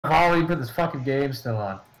volume for this fucking game still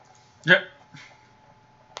on. Yeah.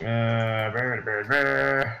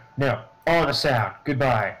 No. Oh, the sound.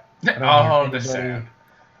 Goodbye. Oh, the sound.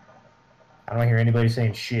 I don't hear anybody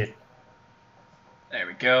saying shit. There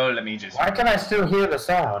we go. Let me just. Why can I still hear the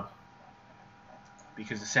sound?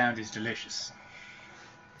 Because the sound is delicious.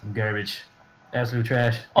 Some garbage. Absolute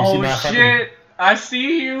trash. You Oh see my shit! I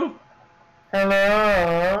see you.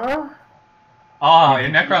 Hello. Oh, your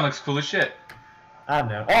Necron looks cool as shit. I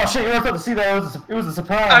know. Oh shit! You weren't supposed to see that. It was a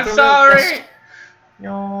surprise. I'm sorry.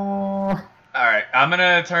 No. Alright, I'm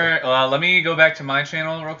gonna turn. Let me go back to my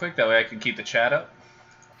channel real quick. That way I can keep the chat up.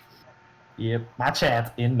 Yep, my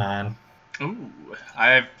chat's in mine. Ooh,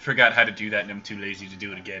 I forgot how to do that, and I'm too lazy to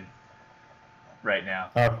do it again. Right now.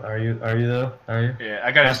 Oh, are you? Are you though? Are you? Yeah,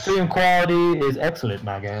 I got. My stream quality is excellent,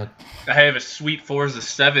 my god. I have a sweet Forza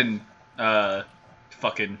 7,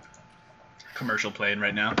 fucking commercial playing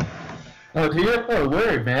right now. Oh, do you? Oh,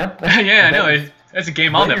 word, man. Yeah, I know. That's a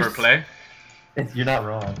game I'll never play. You're not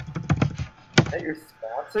wrong. Is that your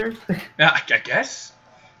sponsor? Yeah, I guess.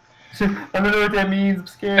 I don't know what that means. I'm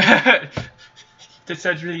scared. That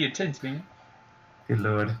sounds really intense, man. Good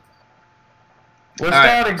lord. We're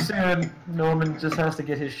starting soon. Norman just has to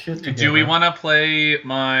get his shit together. Do we want to play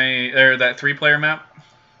that 3-player map?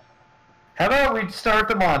 How about we start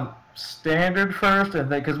them on standard first, and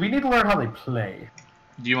then because we need to learn how they play.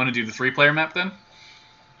 Do you want to do the 3-player map then?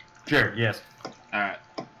 Sure. Yes. All right.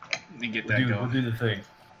 Let me get that going. We'll do the thing.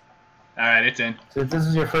 All right, it's in. Since this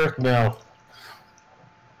is your first no.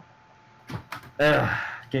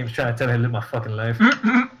 Game's trying to tell me how to live my fucking life.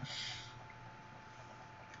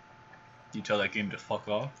 You tell that game to fuck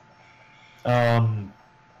off?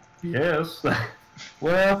 Yes.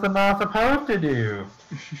 What else am I supposed to do?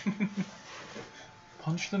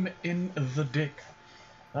 Punch them in the dick.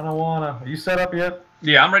 I don't wanna. Are you set up yet?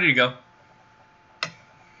 Yeah, I'm ready to go.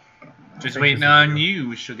 Just waiting on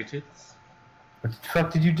you, sugar tits. What the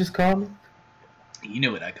fuck did you just call me? You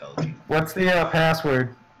know what I called you. What's the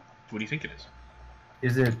password? What do you think it is?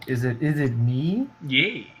 Is it me?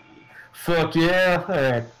 Yeah. Fuck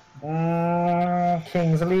yeah! Alright.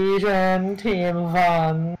 King's Legion, Team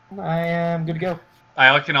 1. I am good to go.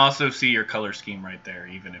 I can also see your color scheme right there,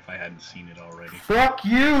 even if I hadn't seen it already. Fuck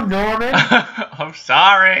you, Norman! I'm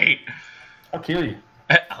sorry! I'll kill you.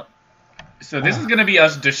 So this is gonna be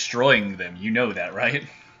us destroying them, you know that, right?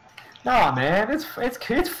 Nah, man, it's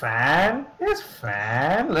fine. It's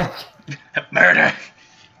fine. Like murder.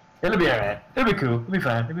 It'll be alright. It'll be cool. It'll be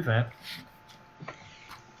fine. It'll be fine.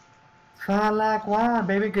 Fine like wine,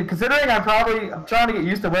 baby. Good. Considering I'm trying to get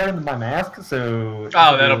used to wearing my mask, so.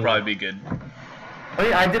 Oh, that'll probably be good. Oh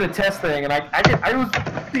yeah, I did a test thing, and I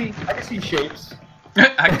can see shapes.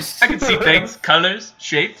 I can see things, colors,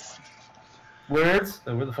 shapes. Words.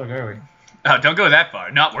 Oh, where the fuck are we? Oh, don't go that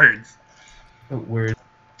far. Not words. Oh, words.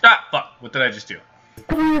 Ah, fuck. What did I just do?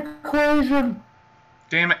 Equation.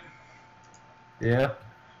 Damn it. Yeah.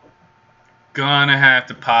 Gonna have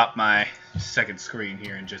to pop my second screen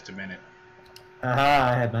here in just a minute.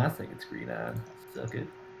 I had my second screen on. Suck it.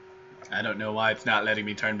 I don't know why it's not letting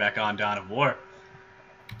me turn back on Dawn of War.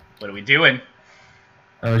 What are we doing?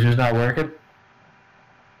 Oh, it's just not working?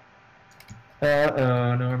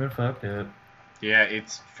 Uh-oh, Norman fucked up. Yeah,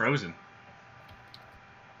 it's frozen.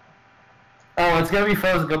 Oh, it's gonna be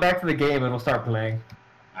frozen. Go back to the game and it'll start playing.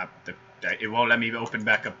 It won't let me open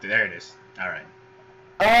back up. There it is. Alright.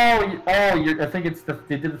 I think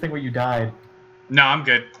they did the thing where you died. No, I'm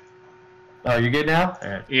good. Oh, you good now?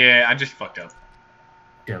 Alright. Yeah, I just fucked up.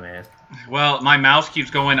 Dumbass. Well, my mouse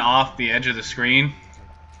keeps going off the edge of the screen,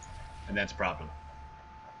 and that's a problem.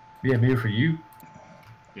 Yeah, maybe for you.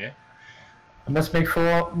 Yeah. I must make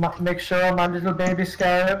sure my little baby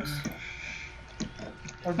scarabs.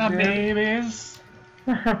 My babies.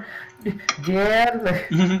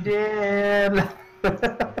 Dead. Dead.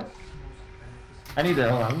 I need to,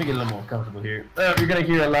 hold on, let me get a little more comfortable here. You're gonna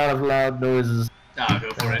hear a lot of loud noises. Ah,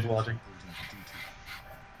 go for it. Watching.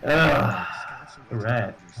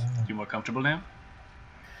 Alright. You more comfortable now?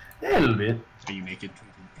 Yeah, a little bit. Are you naked?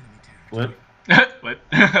 What? What?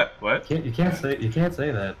 What? You can't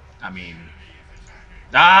say that. I mean...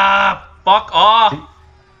 Ah! Fuck off!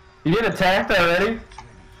 You get attacked already?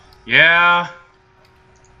 Yeah.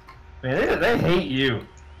 Man, they hate you.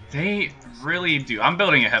 They really do. I'm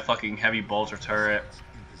building a fucking heavy bolter turret.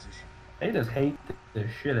 They just hate the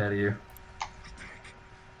shit out of you.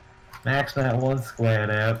 Max that one squared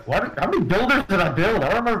out. How many builders did I build? I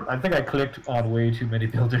don't remember. I think I clicked on way too many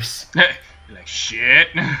builders. You're like, shit.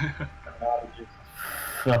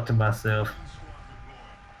 Fuck to myself.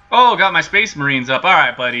 Oh, got my Space Marines up.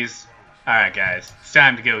 Alright, buddies. Alright, guys. It's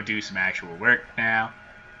time to go do some actual work now.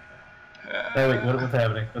 Oh wait, what's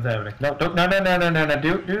happening? What's happening? No, don't, no.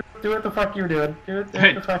 Do what the fuck you were doing. Do what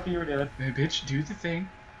the fuck you were doing. Hey, bitch, do the thing.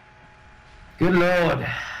 Good lord.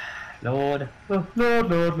 Lord.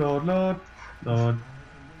 Lord.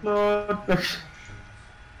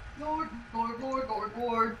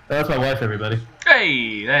 That's my wife, everybody.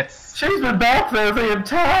 Hey, that's... She's been back there the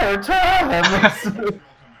entire time! How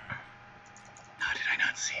did I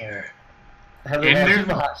not see her?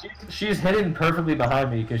 She's hidden perfectly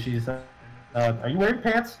behind me because she's... are you wearing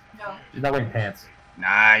pants? No. She's not wearing pants.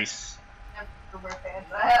 Nice. Never wear pants.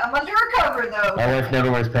 I'm undercover though. My wife never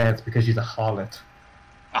wears pants because she's a harlot.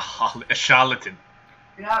 A charlatan.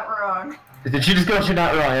 You're not wrong. Did she just go, you're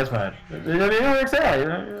not wrong, that's fine. It works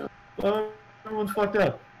out, everyone's fucked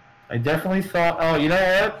up. I definitely thought, oh, you know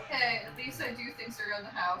what? Hey, at least I do things around the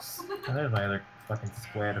house. There's my other fucking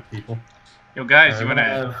squad of people. Yo, guys, you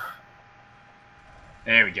wanna...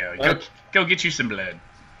 There we go. Go get you some blood.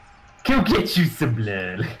 Go get you some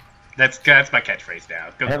blood. That's my catchphrase now.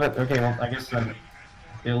 Go. Okay, well, I guess I'm...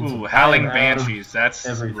 Ooh, Howling Banshees. That's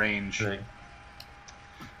range. For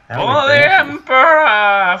Howling the Banshees.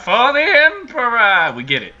 Emperor! For the Emperor! We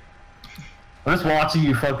get it. I'm just watching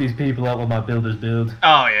you fuck these people up while my builders build.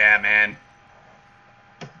 Oh, yeah, man.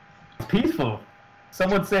 It's peaceful.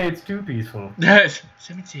 Some would say it's too peaceful.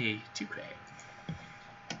 Some would say too quiet.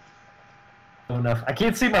 Enough. I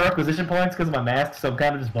can't see my requisition points because of my mask, so I'm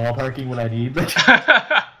kind of just ballparking what I need.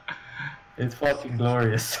 It's fucking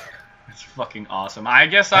glorious. It's fucking awesome. I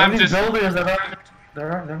guess I'm just... builders,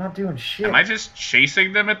 they're not doing shit. Am I just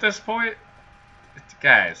chasing them at this point?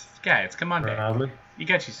 Guys, come on, man. Probably. You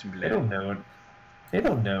got you some blood. They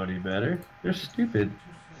don't know any better. They're stupid.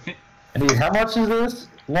 I need, how much is this?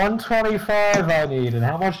 125 I need, and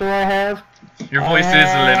how much do I have? Your voice is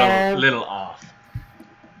a little off.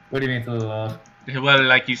 What do you mean it's a little off? Well,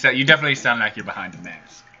 like you said, you definitely sound like you're behind a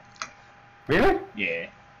mask. Really? Yeah.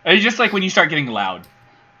 It's just like when you start getting loud.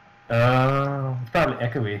 It's probably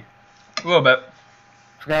echoey. A little bit.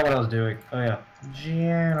 Forgot what I was doing. Oh yeah.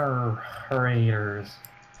 Generators.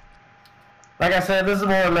 Like I said, this is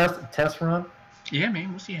more or less a test run. Yeah, man,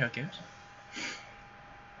 we'll see how it goes.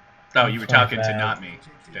 Oh, you were talking to not me.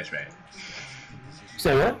 That's right.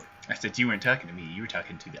 Say what? I said you weren't talking to me, you were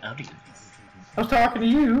talking to the audience. I was talking to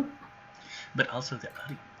you. But also the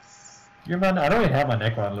audience. I don't even have my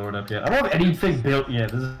Necron Lord up yet. I don't have anything built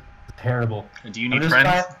yet. This is terrible. Do you need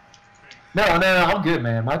friends? No, I'm good,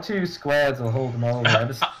 man. My two squads will hold them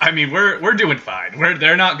over. I mean, we're doing fine.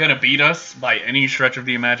 They're not gonna beat us by any stretch of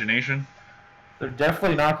the imagination. They're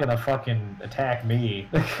definitely not gonna fucking attack me.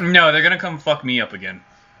 No, they're gonna come fuck me up again.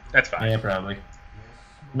 That's fine. Yeah, probably.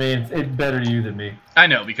 I mean, it's better you than me. I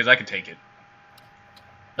know, because I can take it.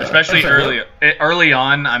 Especially early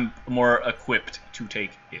on, I'm more equipped to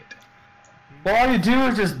take it. Well, all you do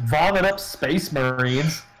is just vomit up Space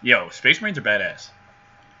Marines. Yo, Space Marines are badass.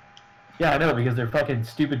 Yeah, I know, because they're fucking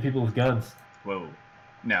stupid people with guns. Whoa.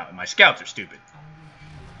 No, my scouts are stupid.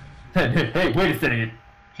 Hey, wait a second.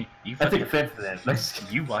 You I take offense to that.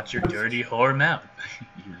 You watch your dirty whore mouth.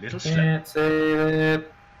 You little slut. Can't say that.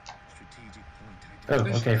 Oh,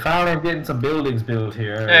 okay. Finally, I'm getting some buildings built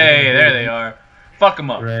here. Hey, there they are. Fuck them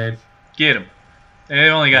up. Right. Get them.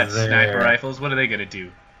 They've only got There. sniper rifles. What are they gonna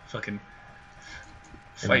do? Fucking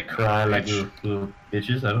fight. Cry like bitch. little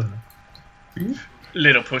bitches. I don't know.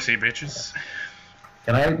 Little pussy bitches.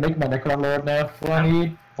 Can I make my Necron Lord now? What do I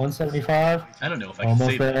need? 175? I don't know if I can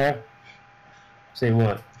Almost say that. there. Say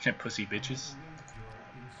what? Pussy bitches.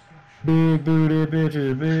 Big booty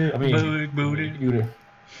bitches, big. I mean, Big booty.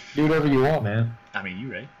 do whatever you want, man. I mean,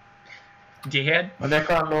 you right. Dad? My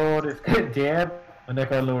Necron Lord is Dad. My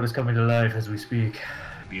Necron Lord is coming to life as we speak.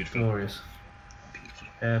 Beautiful. Glorious.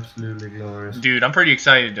 Absolutely glorious. Dude, I'm pretty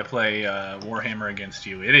excited to play Warhammer against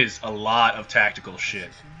you. It is a lot of tactical shit.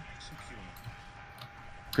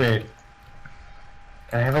 Great.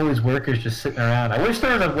 I have all these workers just sitting around. I wish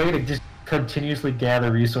there was a way to just continuously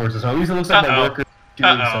gather resources. So at least it looks like my workers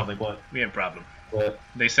doing something. What? We have a problem. What?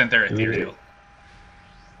 They sent their ethereal.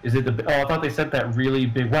 Is it the? Oh, I thought they sent that really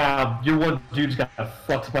big. Wow, your one dude just got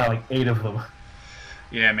fucked by like 8 of them.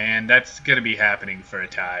 Yeah, man, that's gonna be happening for a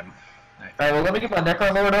time. Alright, well, let me get my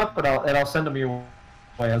Necron Lord up, and I'll send him your way.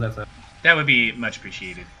 How's that sound? That would be much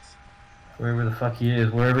appreciated. Wherever the fuck he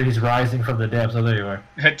is, wherever he's rising from the depths. Oh, there you are.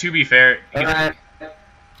 To be fair, Alright.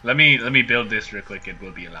 let me build this real quick. It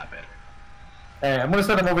will be a lot better. Hey, I'm gonna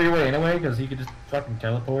send him over your way anyway, because he could just fucking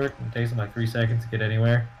teleport and it takes him like 3 seconds to get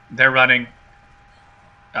anywhere. They're running.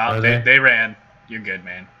 Oh, Are they ran. You're good,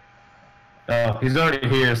 man. Oh, he's already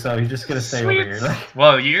here, so he's just gonna stay over here.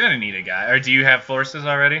 Well, you're gonna need a guy. Or do you have forces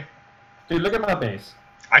already? Dude, look at my base.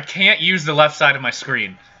 I can't use the left side of my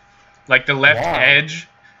screen. Like the left Wow. edge,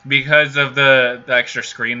 because of the extra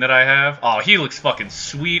screen that I have. Oh, he looks fucking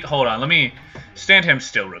sweet. Hold on, let me stand him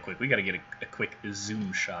still real quick. We gotta get a quick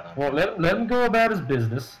zoom shot on him. Well, let him go about his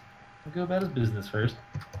business. Go about his business first.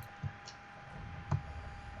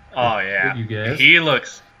 Oh yeah, you guys. he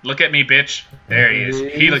looks. Look at me, bitch. There he is.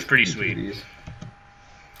 He looks pretty sweet.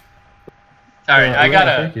 All right, I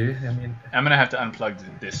gotta. Thank you. I mean, I'm gonna have to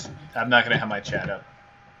unplug this. I'm not gonna have my chat up.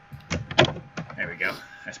 There we go.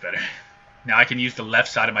 That's better. Now I can use the left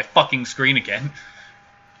side of my fucking screen again.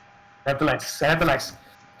 I have to like. It's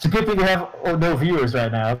a good thing you have no viewers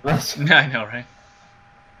right now. I know, right?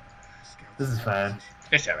 This is fine.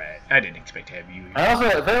 It's alright. I didn't expect to have you. I also,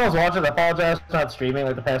 if anyone's watching, I apologize for not streaming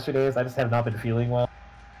like the past 2 days. I just have not been feeling well.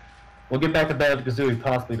 We'll get back to bed with Kazooie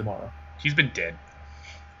possibly tomorrow. He's been dead.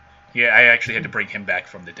 Yeah, I actually had to bring him back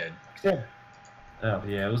from the dead. Yeah. Oh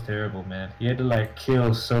yeah, it was terrible, man. He had to like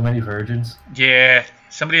kill so many virgins. Yeah,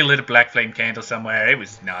 somebody lit a black flame candle somewhere. It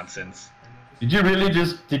was nonsense. Did you really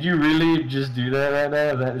just do that right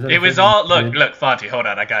now? Is that It was all look, Fonty, hold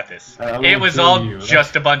on, I got this. It was all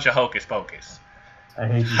just a bunch of hocus pocus. I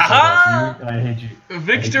hate you so much. I hate you.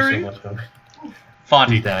 Victory. I hate you so much,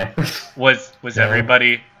 Fonty, was No.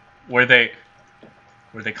 everybody? Were they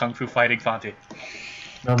kung fu fighting, Fonty?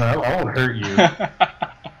 No, I won't hurt you.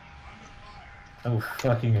 I will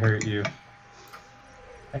fucking hurt you.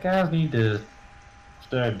 I guys need to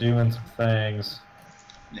start doing some things.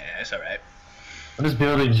 Nah, it's alright. I'm just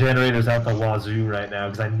building generators out the wazoo right now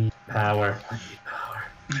because I need power. I need power.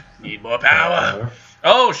 Need more power.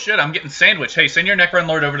 Oh shit, I'm getting sandwiched. Hey, send your Necron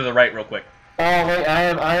Lord over to the right real quick. Oh wait,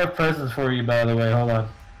 I have presents for you by the way. Hold on.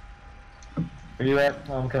 Where you at?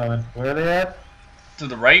 Oh, I'm coming. Where are they at? To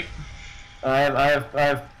the right? I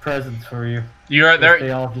have presents for you. You're there.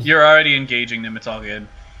 Just... You're already engaging them. It's all good.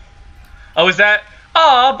 Oh, is that?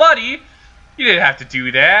 Aw, buddy, you didn't have to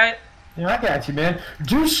do that. Yeah, I got you, man.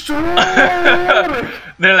 Destroy!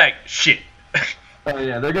 They're like shit. Oh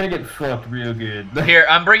yeah, they're gonna get fucked real good. Here,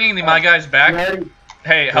 I'm bringing my guys back.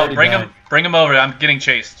 Hey, help! Bring them over. I'm getting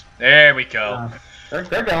chased. There we go.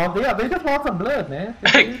 They're gone. Yeah, they just want some blood, man.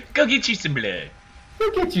 Hey, go get you some blood. Go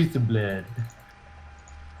get you some blood.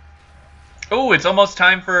 Oh, it's almost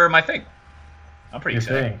time for my thing. I'm pretty Your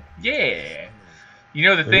excited. thing. Yeah. You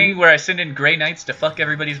know the thing where I send in Grey Knights to fuck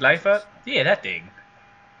everybody's life up? Yeah, that thing.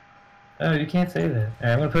 Oh, you can't say that. Alright,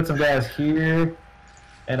 I'm gonna put some guys here,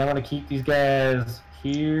 and I'm gonna keep these guys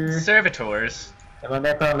here. Servitors. And my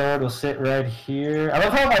Necron Lord will sit right here. I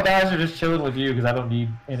love how my guys are just chilling with you because I don't need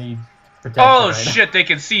any protection. Oh right shit, they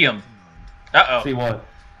can see him. Uh-oh. See what?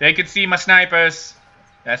 They can see my snipers.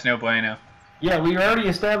 That's no bueno. Yeah, we already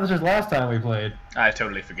established this last time we played. I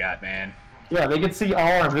totally forgot, man. Yeah, they can see all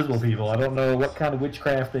our invisible people. I don't know what kind of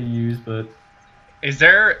witchcraft they use, but... Is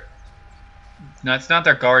there... No, it's not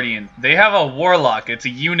their guardian. They have a warlock. It's a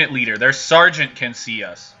unit leader. Their sergeant can see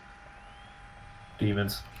us.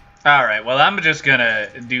 Demons. Alright, well, I'm just gonna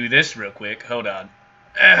do this real quick. Hold on.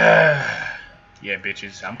 Yeah,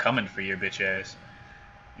 bitches. I'm coming for your bitch ass.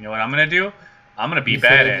 You know what I'm gonna do? I'm gonna be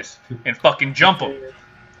badass and fucking jump them.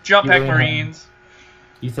 Jump pack Marines.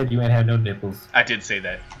 You said you ain't had no nipples. I did say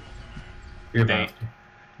that. You're They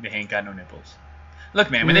ain't got no nipples. Look,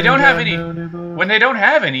 man, when they don't have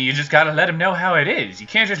any, you just gotta let them know how it is. You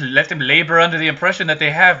can't just let them labor under the impression that they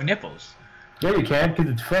have nipples. Yeah, you can, because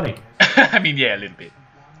it's funny. I mean, yeah, a little bit.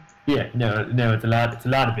 Yeah, no, it's a lot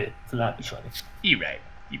of it. It's a lot of funny. You right.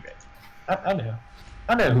 I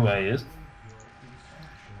know who I is.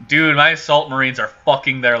 Dude, my assault marines are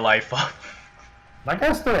fucking their life up. My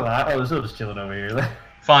guy's still alive. Oh, they're still just chilling over here.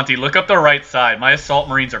 Fonty, look up the right side. My assault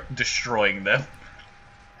marines are destroying them.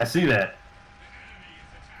 I see that.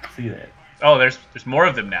 Oh, there's more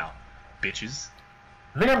of them now, bitches.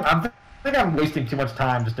 I think I'm wasting too much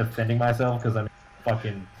time just defending myself because I'm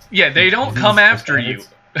fucking. Yeah, they don't come after you.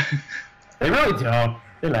 They really don't.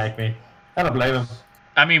 They like me. I don't blame them.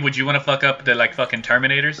 I mean, would you want to fuck up the like fucking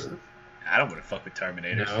Terminators? I don't want to fuck with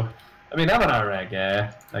Terminators. No. I mean, I'm an alright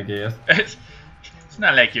guy, I guess. It's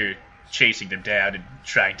not like you're chasing them down and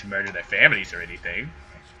trying to murder their families or anything.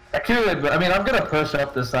 I could, but I mean, I'm gonna push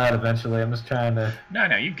up this side eventually. I'm just trying to. No,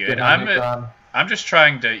 you good. I'm just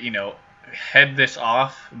trying to, you know, head this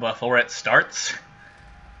off before it starts.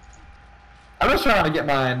 I'm just trying to get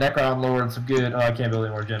my Necron Lord some good. Oh, I can't build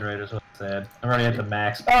any more generators. What's sad? I'm already at the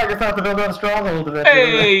max. Oh, I guess I have to build another stronghold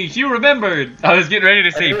eventually. Hey, you remembered. I was getting ready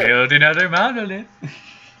to say build another monolith.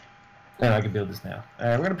 No, I can build this now.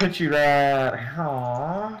 Alright, we're gonna put you right.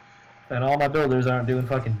 Aww. And all my builders aren't doing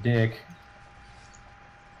fucking dick.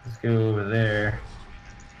 Let's go over there.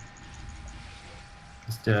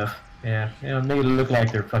 Stuff. Yeah, you know, make it look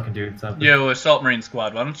like they're fucking doing something. Yo, Assault Marine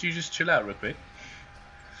Squad, why don't you just chill out real quick?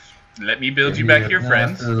 Let me build you Give back me your a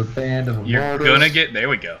friends. nice little band of You're immortals. gonna get... There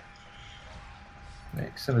we go.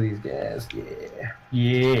 Make some of these guys, yeah.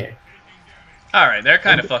 Yeah. Alright, they're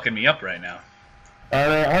kind of fucking me up right now.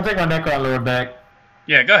 Alright, I want to take my Necron Lord back.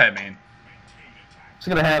 Yeah, go ahead, man. Just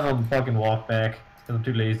gonna have him fucking walk back. Because I'm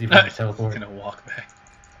too lazy for him to teleport. Gonna walk back.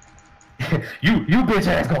 you bitch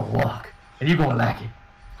ass gonna walk. And you gonna like it.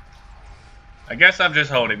 I guess I'm just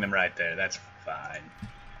holding them right there. That's fine.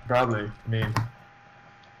 Probably. I mean...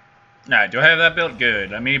 Alright, do I have that built? Good.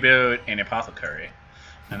 Let me build an apothecary.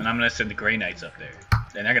 And then I'm gonna send the Grey Knights up there.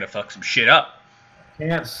 And they're gonna fuck some shit up.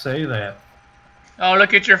 Can't say that. Oh,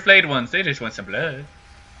 look at your flayed ones. They just want some blood.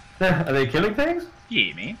 Are they killing things?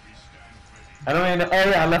 Yeah, man. I don't even... Oh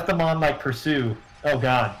yeah, I left them on like pursue. Oh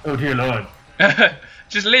god. Oh dear lord.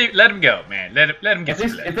 Just let them go, man. Let them get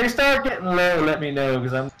some blood. If they start getting low, let me know,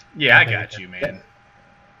 because I'm... Yeah, I got you, man.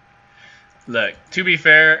 Look, to be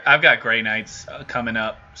fair, I've got Grey Knights coming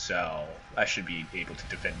up, so I should be able to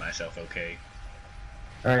defend myself okay.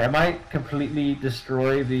 Alright, I might completely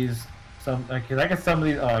destroy these... Because I can summon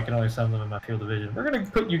these... Oh, I can only summon them in my field of vision. We're going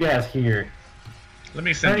to put you guys here. Let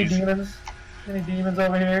me send Any these... demons? Any demons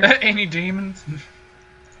over here? Any demons?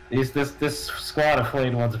 This squad of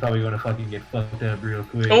flayed ones are probably going to fucking get fucked up real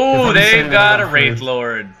quick. Oh, they've got a Wraith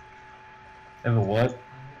Lord. Have a what?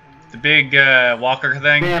 The big walker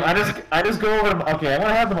thing. Damn, I just go over them. Okay, I want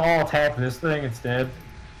to have them all attack this thing instead.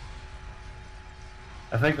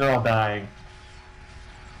 I think they're all dying.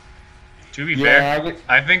 To be fair,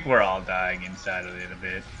 I think we're all dying inside a little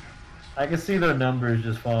bit. I can see their numbers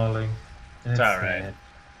just falling. It's alright.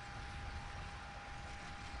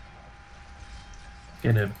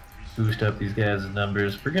 Gonna boost up these guys'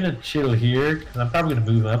 numbers. We're gonna chill here, because I'm probably gonna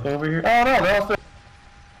move up over here. Oh no, they're all still...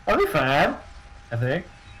 I'll be fine, I think.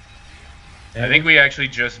 I think we actually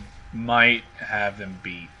just might have them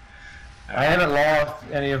beat. I haven't lost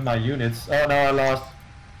any of my units. Oh no, I lost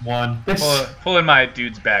one. Pulling my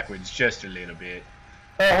dudes backwards just a little bit.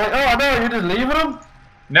 Oh, wait, oh no, you're just leaving them?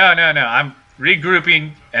 No. I'm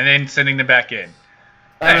regrouping and then sending them back in.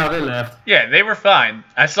 Oh no, they left. Yeah, they were fine.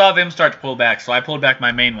 I saw them start to pull back, so I pulled back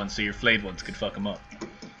my main ones so your flayed ones could fuck them up.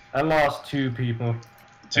 I lost 2 people.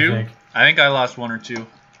 Two? I think I lost 1 or 2.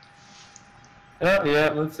 Oh, yeah,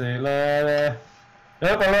 let's see. Nope,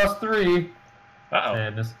 I lost 3. Uh-oh.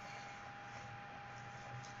 Sadness.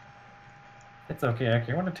 It's okay,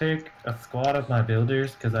 I want to take a squad of my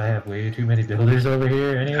builders, because I have way too many builders over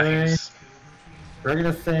here anyway. Nice. We're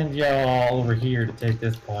going to send y'all over here to take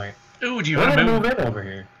this point. Ooh, do you We're want to move in over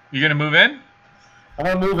here. You gonna move in? I'm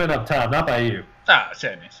going to move in up top, not by you. Ah,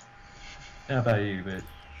 sadness. Not by you, but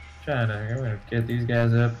I'm gonna get these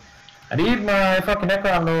guys up. I need my fucking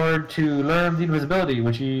Necron Lord to learn the invisibility,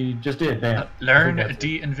 which he just did. Bam. Learn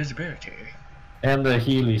the invisibility. And the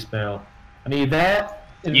Healy spell. I need that.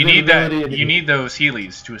 You need that. You need those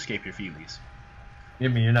Heelys to escape your Feelies. I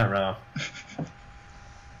mean, you're not wrong.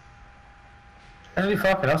 Actually,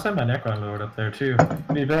 fuck it. I'll send my Necron Lord up there too.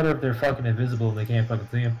 It'd be better if they're fucking invisible and they can't fucking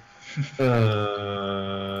see him.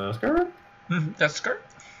 Skirt? That's skirt.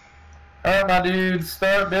 Alright, my dudes,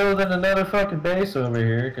 start building another fucking base over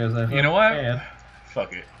here, because I You know what? can.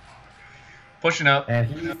 Fuck it. Pushing up. And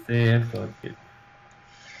he said, fuck it.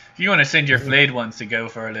 If you want to send your flayed ones to go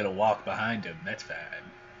for a little walk behind him, that's fine.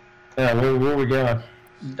 Yeah, where are we going?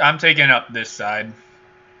 I'm taking up this side.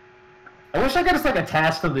 I wish I could just like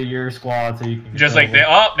attach to the your squad so you can Just like they.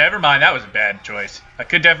 Oh, never mind. That was a bad choice. I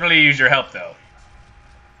could definitely use your help though.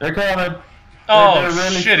 They're coming. Oh they're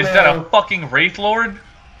really shit! slow. Is that a fucking Wraith Lord?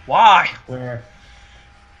 Why? Where?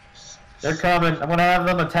 They're coming. I'm gonna have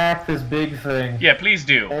them attack this big thing. Yeah, please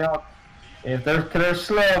do. If they're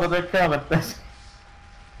slow, but they're coming.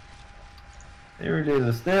 They're a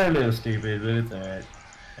little stupid, but it's alright.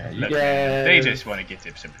 You Look, guys, they just want to get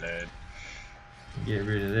them some blood. Get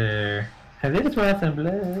rid of there. They just want some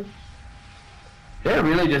blood. They're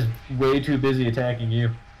really just way too busy attacking you.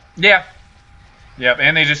 Yeah. Yep,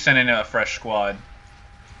 and they just sent in a fresh squad.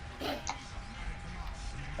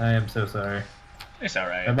 I am so sorry. It's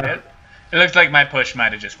alright. It looks like my push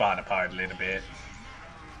might have just fallen apart a little bit.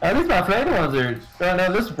 At least my flank ones are... Oh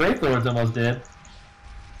no, this Wraith Lord's almost dead.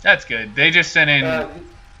 That's good. They just sent in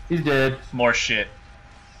he's dead. more shit.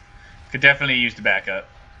 Could definitely use the backup.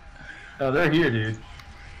 Oh, they're here, dude.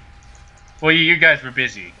 Well, you guys were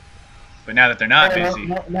busy. But now that they're not busy...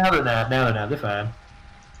 Now they're not. Now they're not. They're fine.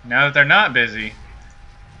 Now that they're not busy,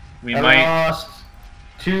 we I might... lost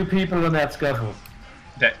 2 people in that scuffle.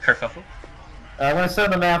 That kerfuffle? I'm gonna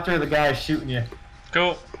send them after the guy shooting you.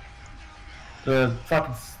 Cool. The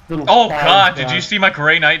fucking little. Oh cloud god, did spot. you see my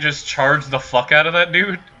Grey Knight just charge the fuck out of that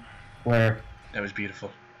dude? Where? That was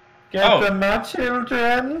beautiful. Get them, my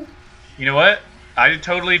children. You know what? I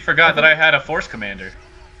totally forgot that I had a Force Commander.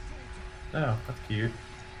 Oh, that's cute.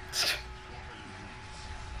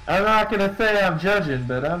 I'm not gonna say I'm judging,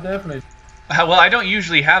 but I'm definitely. Well, I don't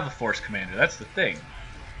usually have a Force Commander. That's the thing.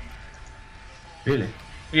 Really?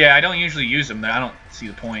 Yeah, I don't usually use them. I don't see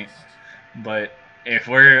the point. But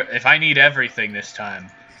if I need everything this time,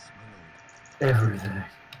 Everything.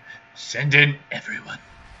 send in everyone.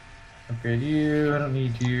 Upgrade you. I don't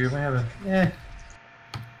need you. I have a.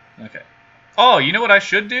 Okay. Oh, you know what I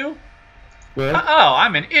should do? What? Oh,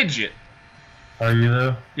 I'm an idiot. Are you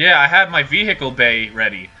though? Yeah, I had my vehicle bay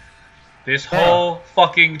ready this whole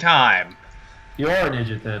fucking time. You are an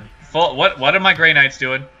idiot then. What are my Grey Knights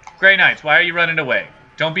doing? Grey Knights, why are you running away?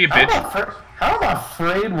 Don't be a bitch. How about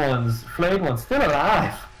flayed ones? Flayed ones still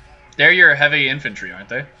alive. They're your heavy infantry, aren't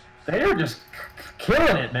they? They are just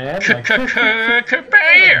killing it, man.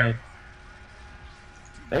 Bear!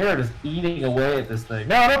 They are just eating away at this thing.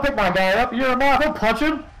 No, don't pick my guy up. You're a mob. Don't punch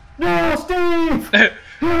him. No, Steve.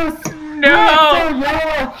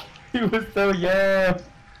 No! He was so young.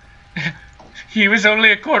 He was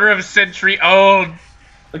only a quarter of a century old.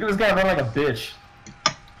 Look at this guy run like a bitch.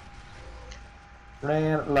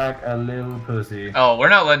 Ran like a little pussy. Oh, we're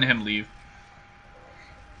not letting him leave.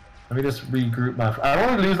 Let me just regroup my. I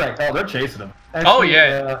only lose like. Oh, they're chasing him. Actually, Oh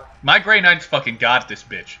yeah, my Grey Knights fucking got this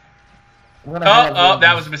bitch. Oh,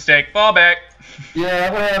 that was a mistake. Fall back. Yeah,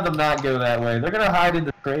 I'm gonna have them not go that way. They're gonna hide in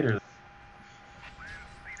the craters.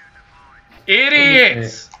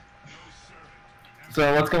 Idiots!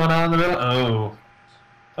 So what's going on in the middle? Oh,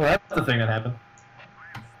 that's the thing that happened.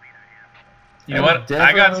 You know what?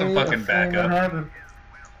 I got some fucking backup.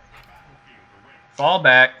 Fall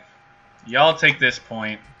back. Y'all take this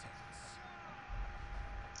point.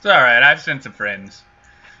 It's alright, I've sent some friends.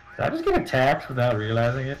 Did I just get attacked without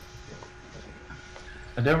realizing it?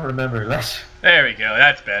 I don't remember. There we go,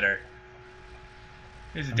 that's better.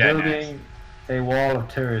 This is dead nice. Building a wall of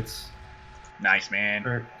turrets. Nice,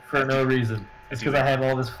 man. For no reason. It's because I have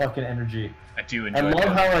all this fucking energy. I do enjoy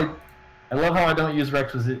it. I love how I don't use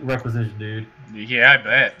requisition, dude. Yeah, I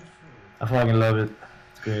bet. I fucking love it.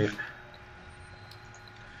 It's great.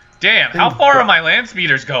 Damn, how far are my land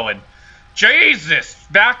speeders going? Jesus!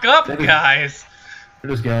 Back up, guys!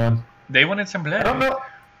 They're just going. They wanted some blood. I don't know.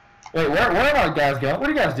 Wait, where are our guys going? What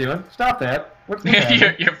are you guys doing? Stop that. What's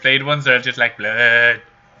your fade ones are just like blood.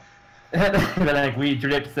 They're like, we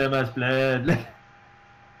drip so much blood.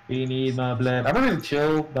 We need my blood. I'm gonna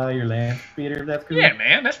chill by your land speeder, if that's cool. Yeah,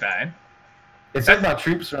 man, that's fine. It said my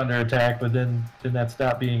troops are under attack, but then that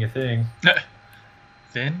stopped being a thing.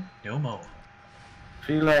 Then no more.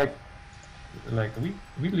 Feel like we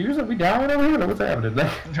losing? We down over here? What's happening?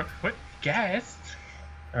 What? Gas?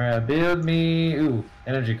 Alright, build me. Ooh,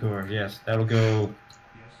 energy core. Yes, that'll go.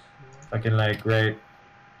 Fucking like right.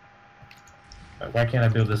 Why can't I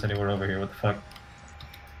build this anywhere over here? What the fuck?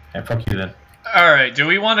 Yeah, fuck you then. Alright, do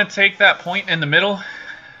we want to take that point in the middle?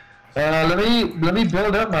 Let me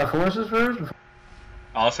build up my forces first.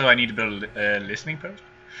 Also, I need to build a listening post.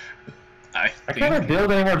 I can't build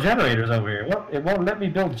any more generators over here. Well, it won't let me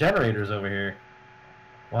build generators over here.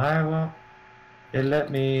 Why won't it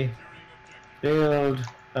let me build?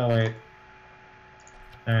 Oh wait.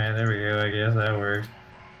 Alright, there we go. I guess that works.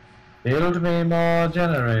 Build me more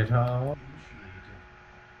generators.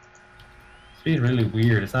 It's being really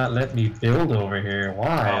weird. It's not letting me build over here.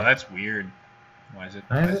 Why? Oh, that's weird. Why is it?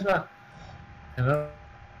 Why is it not? I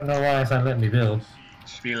don't know why it's not letting me build.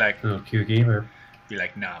 Just be like, little Q gamer. Be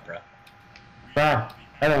like, nah, bro. Wow,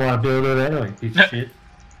 I don't want to build it anyway. Piece of shit.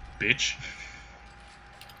 Bitch.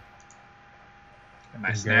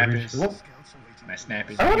 My snap is. My snap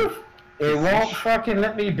is. I wonder if it won't fucking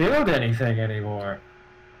let me build anything anymore.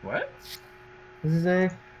 What? This is a.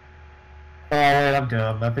 Oh wait, I'm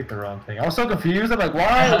dumb. I picked the wrong thing. I was so confused. I'm like,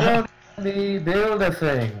 why won't me build a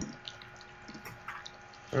thing?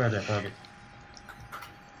 Where is that fucking?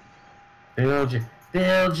 Build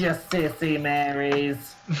your sissy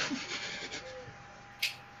Marys.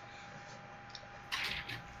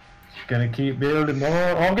 Gonna keep building more.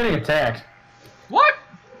 Oh, I'm getting attacked. What?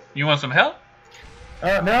 You want some help?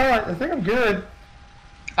 No, I think I'm good.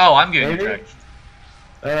 Oh, I'm getting attacked.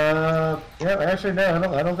 Yeah, actually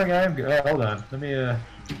no, I don't think I am good. Oh, hold on. Let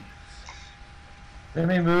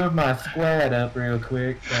me move my squad up real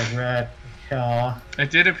quick. Like right here.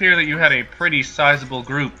 It did appear that you had a pretty sizable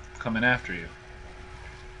group coming after you.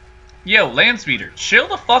 Yo, land speeder, chill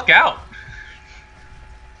the fuck out.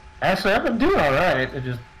 Actually, I've been doing alright. It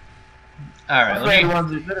just. Alright,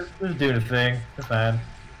 they're just doing a thing. They're fine.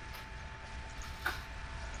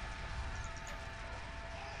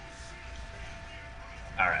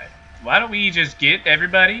 why don't we just get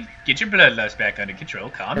everybody, get your bloodlust back under control,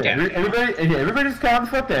 calm down. Everybody's calm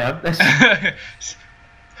the fuck down.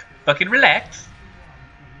 Fucking relax.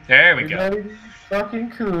 There we go. Everybody's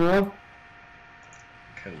fucking cool.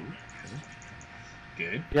 Cool.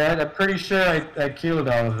 Good. Yeah, I'm pretty sure I killed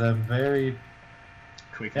all of them very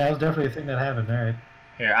Quick. Yeah, that was definitely a thing that happened, alright.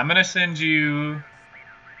 Here, I'm gonna send you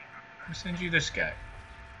this guy.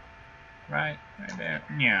 Right there.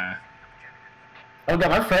 Yeah. Oh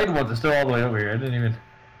god, my frayed ones are still all the way over here. I didn't even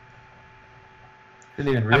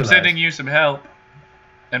realize. I'm sending you some help.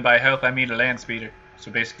 And by help I mean a land speeder.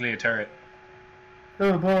 So basically a turret.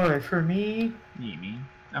 Oh boy, for me? Yeah, me.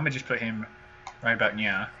 I'm gonna just put him right about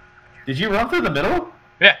yeah. Did you run through the middle?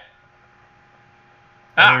 Yeah.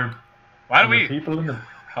 Ah! Why do we... people in the...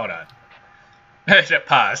 Hold on.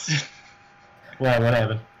 Pause. What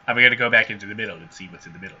happened? I'm gonna go back into the middle and see what's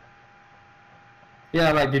in the middle.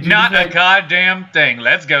 Yeah, like, did you Not just, a goddamn thing.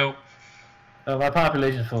 Let's go. Oh, my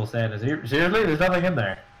population's full of sadness. Seriously? There's nothing in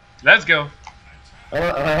there. Let's go. Hold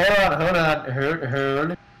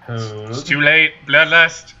on. It's too late.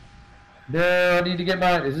 Bloodlust. No, I need to get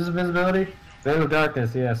my... Is this invisibility? Veil of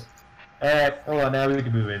darkness, yes. Alright, hold on, now we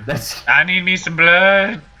can move in. I need me some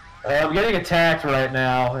blood. I'm getting attacked right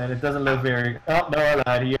now, and it doesn't look very... Oh, no, I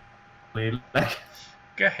lied.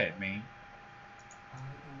 Go ahead, man.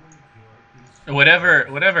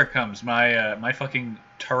 Whatever comes, my fucking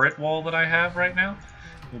turret wall that I have right now,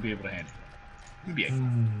 we'll be able to handle. We'll be able.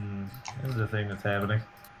 This is the thing that's happening.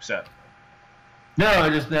 What's up? No,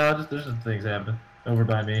 there's some things happening over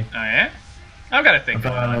by me. Oh yeah? I've got a thing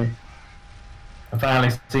going on. I'm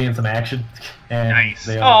finally seeing some action. And nice.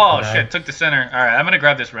 Oh shit, took the center. Alright, I'm gonna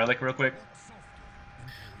grab this relic real quick.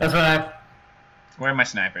 That's right. Where are my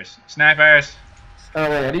snipers? Snipers! Oh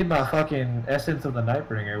wait, I need my fucking Essence of the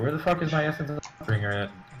Nightbringer. Where the fuck is my Essence of the Nightbringer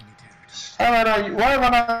at? Why have I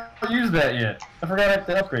not used that yet? I forgot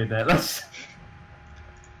to upgrade that. Let's...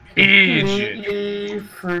 Idiot.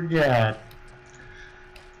 Forgot.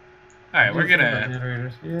 Alright, we're gonna...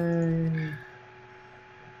 Generators. Yay.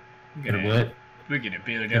 We're gonna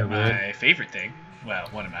build up my favorite thing. Well,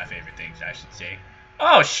 one of my favorite things, I should say.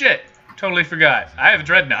 Oh shit! Totally forgot. I have a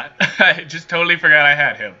Dreadnought. I just totally forgot I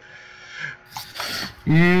had him.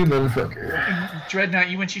 You motherfucker. Dreadnought,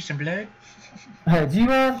 you want you some blood? Do you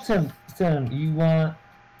want some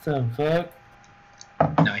fuck?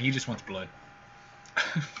 No, he just wants blood.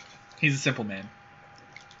 He's a simple man.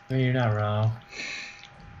 I mean, you're not wrong.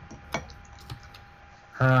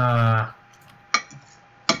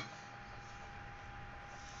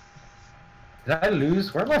 Did I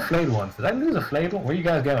lose? Where are my flayed ones? Did I lose a flayed one? Where you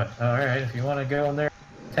guys going? Oh, alright, if you want to go in there,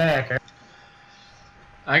 attack.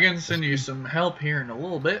 I can send you some help here in a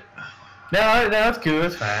little bit. No, that's cool.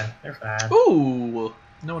 It's fine. They're fine. Ooh!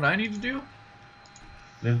 Know what I need to do?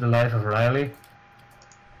 Live the life of Riley.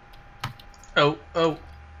 Oh.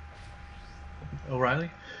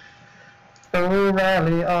 O'Reilly?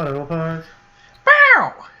 O'Reilly Auto Parts.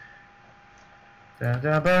 Bow!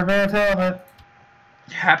 Down Birdman's helmet.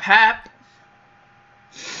 Hap.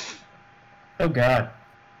 Oh god.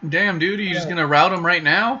 Damn, dude, are you just gonna route them right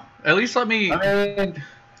now? At least let me... At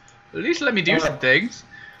least let me do some things.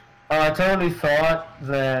 I totally thought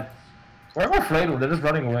that... Where are my flayed ones? They're just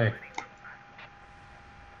running away.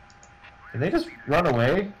 Did they just run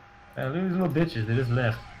away? These little bitches, they just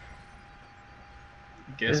left.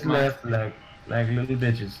 Guess left like little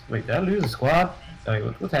bitches. Wait, did I lose a squad? Wait,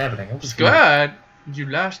 what's happening? Squad? You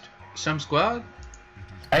lost some squad?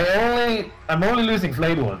 I'm only losing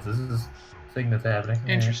flayed ones. This is the thing that's happening.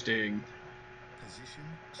 Interesting.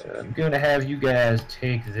 I'm gonna have you guys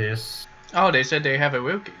take this. Oh, they said they have a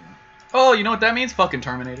Wilkie. Oh, you know what that means? Fucking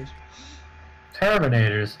Terminators.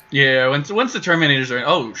 Terminators? Yeah, once the Terminators are in...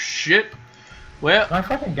 Oh, shit. Well... My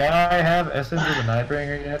fucking guy have Essence of the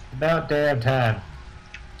Nightbringer yet? About damn time.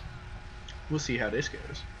 We'll see how this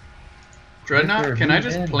goes. Dreadnought, can I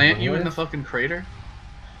just plant you in the fucking crater?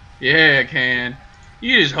 Yeah, I can.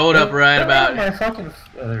 You just hold up right about... My fucking...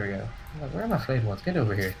 Oh, there we go. Where are my flayed ones? Get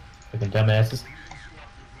over here. Fucking dumbasses.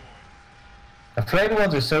 The flayed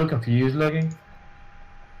ones are so confused looking.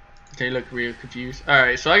 They look real confused.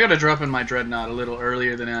 Alright, so I gotta drop in my Dreadnought a little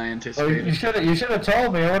earlier than I anticipated. Oh, you should have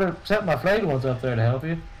told me. I would have set my flayed ones up there to help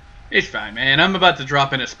you. It's fine, man. I'm about to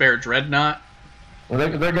drop in a spare Dreadnought. Well,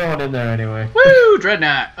 they're going in there anyway. Woo!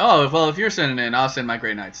 Dreadnought! Oh, well, if you're sending in, I'll send my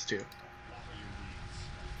Grey Knights too.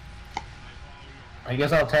 I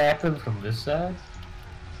guess I'll attack them from this side.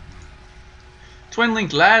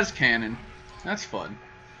 Twin-linked las cannon. That's fun.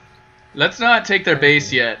 Let's not take their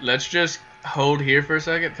base yet. Let's just hold here for a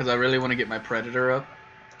second because I really want to get my Predator up.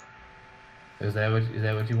 Is that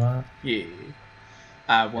what you want? Yeah.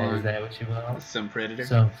 I Is want that what you want? some predator.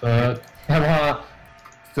 Some fuck. I want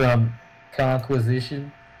some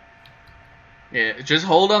conquisition. Yeah, just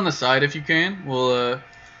hold on the side if you can. We'll,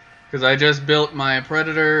 because I just built my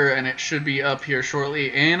predator and it should be up here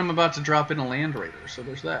shortly, and I'm about to drop in a land raider, so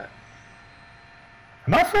there's that. Are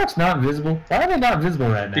my folks not invisible? Why are they not visible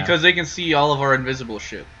right now? Because they can see all of our invisible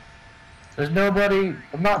shit. There's nobody.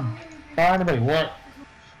 I'm not buying anybody. What?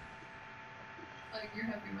 Like, you're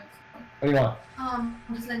happy with. What do you want? I'm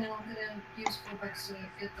just saying I don't get in useful bucks to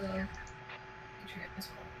get the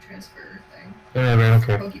transfer thing. Whatever, I don't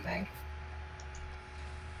care. Pokey Bank.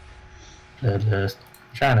 Just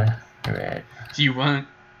trying to. Alright. Do you want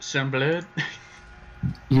some blood?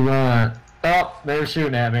 You want. Oh, they're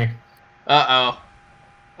shooting at me. Uh-oh.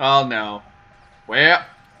 Oh, no. Well,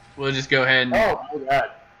 we'll just go ahead and... Oh, my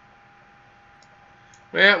god.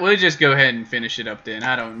 Well, we'll just go ahead and finish it up then.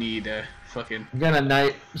 I don't need fucking... I'm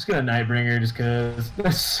just gonna Nightbringer just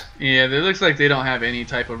cause. Yeah, it looks like they don't have any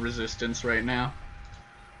type of resistance right now.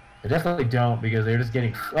 They definitely don't because they're just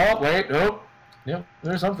getting. Oh, wait. Oh. Yep,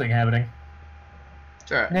 there's something happening.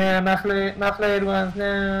 It's alright. Nah, my flayed ones,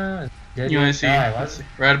 no. You want to see?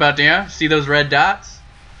 Right about there? See those red dots?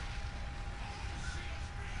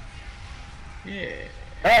 Yeah.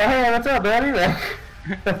 Oh, hey, what's up, buddy?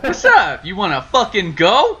 What's up? You want to fucking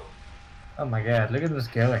go? Oh my god, look at this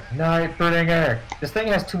going. Nightbringer. This thing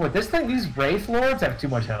has too much. These Wraith Lords have too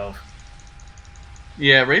much health.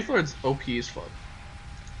 Yeah, Wraith Lord's OP as fuck.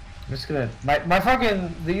 I'm just gonna. My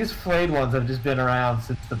fucking. These flayed ones have just been around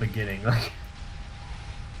since the beginning. Like.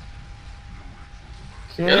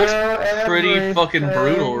 It looks pretty fucking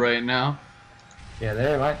brutal right now. Yeah,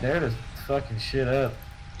 they're just fucking shit up.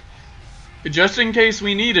 Just in case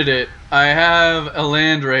we needed it, I have a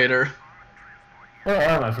Land Raider. Where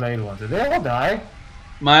are my flayed ones? Did they all die?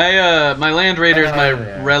 My Land Raider is my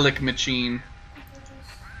yeah. relic machine.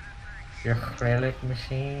 Your relic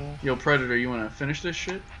machine? Yo, Predator, you wanna finish this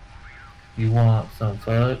shit? You want some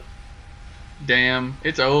fuck? Damn,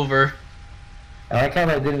 it's over. I like how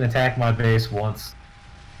they didn't attack my base once.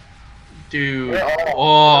 Dude.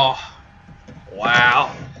 Oh.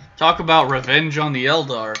 Wow. Talk about revenge on the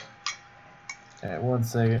Eldar. Alright, 1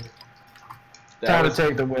 second. Time to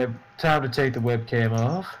take the webcam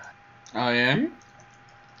off. Oh yeah?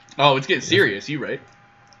 Oh, it's getting serious, you right.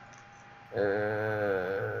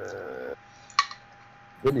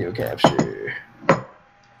 Video capture.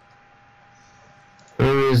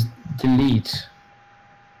 Where is delete?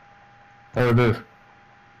 Or remove.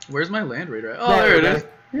 Where's my Land Raider at? Oh, there it is.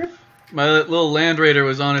 Yeah. My little Land Raider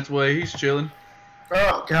was on its way. He's chilling.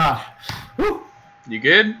 Oh god. Whew. You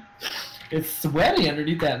good? It's sweaty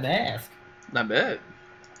underneath that mask. I bet.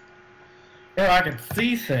 Oh, I can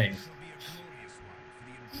see things.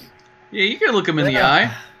 Yeah, you can look him in the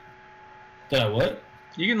eye. Did I what?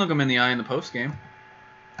 You can look him in the eye in the post game.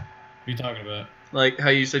 What are you talking about? Like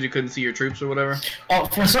how you said you couldn't see your troops or whatever. Oh,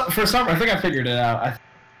 for some, I think I figured it out.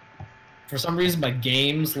 For some reason, my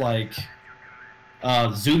game's like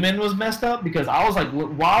zoom in was messed up because I was like,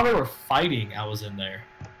 while they were fighting, I was in there.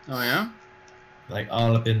 Oh yeah. Like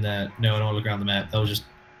all up in that. No, I don't look around the map. That was just.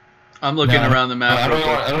 I'm looking around the map. I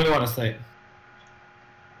don't even want to say.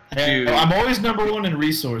 Dude. I'm always #1 in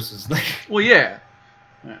resources. Well, yeah.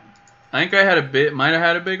 I think I might have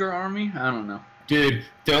had a bigger army. I don't know. Dude,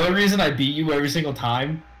 the only reason I beat you every single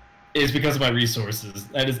time is because of my resources.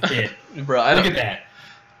 That is it. Bro, Look at that.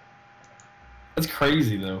 That's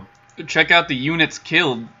crazy though. Check out the units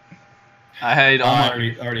killed. I had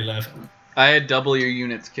already left. I had double your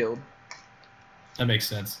units killed. That makes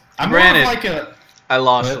sense. I'm Granted, more of like a. I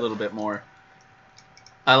lost a little bit more.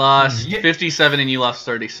 I lost 57 and you lost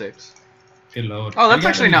 36. Good lord. Oh, that's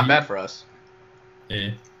actually not bad for us.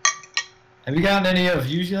 Yeah. Have you gotten any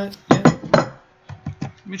views yet? Let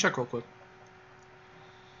me check real quick.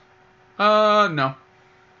 No.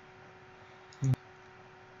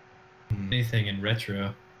 Anything in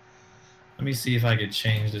retro? Let me see if I could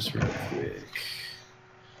change this real quick.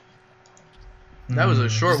 That was a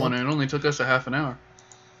short one and it only took us a half an hour.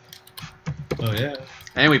 Oh yeah.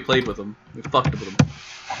 And we played with them. We fucked with them.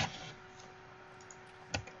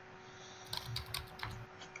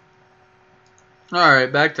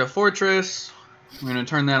 Alright, back to Fortress. We're going to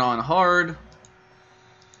turn that on hard.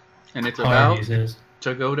 And it's about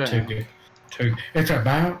to go down. It's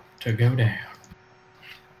about to go down.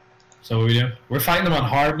 So what are we doing? We're fighting them on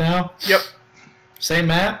hard now? Yep. Same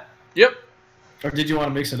map? Yep. Or did you want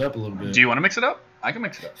to mix it up a little bit? Do you want to mix it up? I can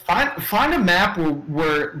mix it up. Find a map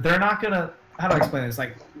where they're not going to... How do I explain this?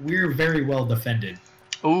 Like, we're very well defended.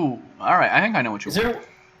 Ooh, alright. I think I know what you want.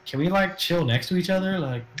 Can we, like, chill next to each other?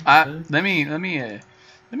 Like, let me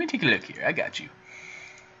take a look here. I got you.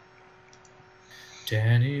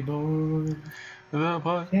 Danny boy. The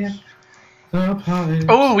boy. Yeah. The pipes.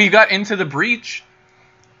 Oh, we got into the breach.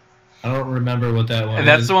 I don't remember what that one is.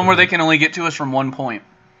 That's the one where they can only get to us from 1 point.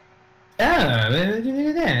 Ah,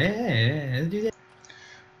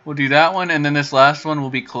 We'll do that one, and then this last one will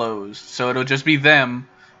be closed. So it'll just be them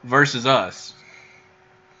versus us.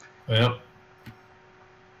 well,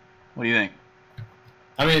 What do you think?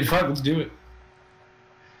 I mean, fuck, let's do it.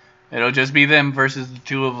 It'll just be them versus the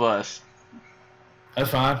two of us. That's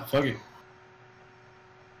fine. Fuck it.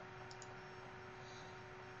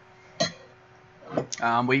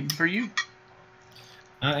 I'm waiting for you.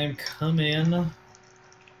 I am coming.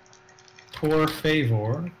 Por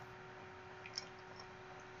favor.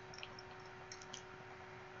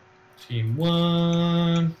 Team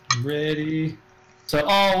 1, ready. So,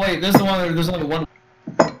 oh wait, this is the one. There's only one.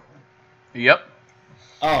 Yep.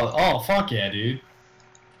 Oh, fuck yeah, dude.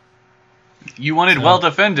 You wanted So- well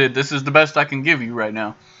defended. This is the best I can give you right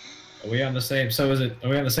now. Are we on the same? So is it? Are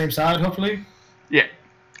we on the same side? Hopefully. Yeah.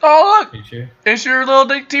 Oh look, Are you sure? it's your little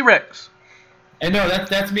T-Rex. And no,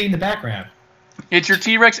 that's me in the background. It's your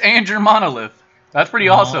T-Rex and your monolith. That's pretty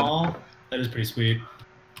awesome. Aw, that is pretty sweet.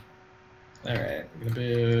 Alright, I'm gonna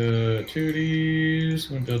build 2 of these.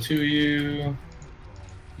 I'm gonna build 2 of you.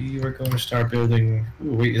 You are going to start building.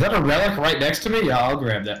 Ooh, wait, is that a relic right next to me? Yeah, I'll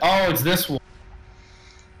grab that. Oh, it's this one.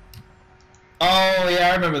 Oh, yeah,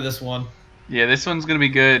 I remember this one. Yeah, this one's gonna be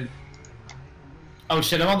good. Oh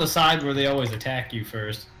shit, I'm on the side where they always attack you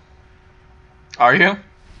first. Are you?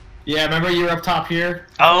 Yeah, remember you were up top here?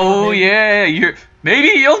 Oh Maybe? yeah, maybe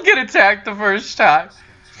you'll get attacked the first time.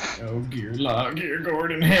 Oh, gear lock, gear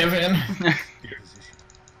Gordon heaven. Is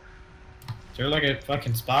there like a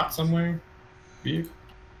fucking spot somewhere? You?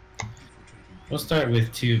 We'll start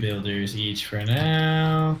with 2 builders each for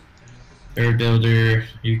now. 3rd builder,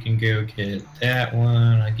 you can go get that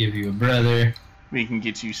one. I'll give you a brother. We can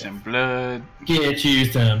get you some blood. Get you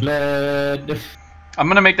some blood. I'm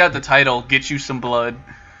gonna make that the title. Get you some blood.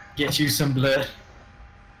 Get you some blood.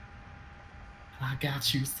 I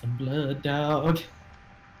got you some blood, dog.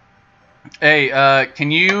 Hey, do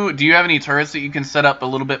you have any turrets that you can set up a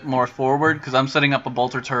little bit more forward? Because I'm setting up a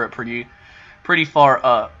bolter turret pretty far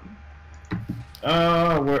up.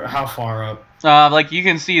 How far up? Like you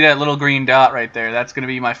can see that little green dot right there. That's gonna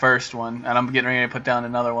be my first one, and I'm getting ready to put down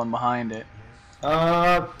another one behind it.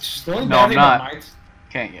 The only No, bad I'm thing not. about mine's-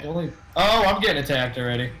 Can't the yet. only- Oh, I'm getting attacked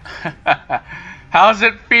already. How's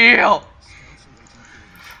it feel?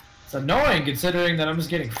 It's annoying considering that I'm just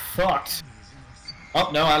getting fucked. Oh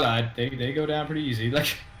no, I lied. They go down pretty easy.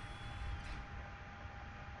 Like,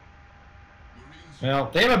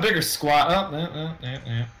 well, they have a bigger squad. Oh,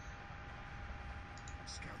 no.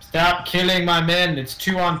 Stop killing my men. It's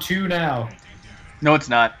 2-on-2 now. No, it's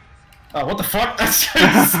not. Oh, what the fuck?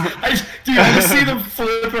 Dude, I just see them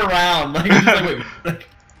flip around. Like, I'm just like,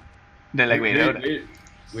 They're like, wait, hold on. wait,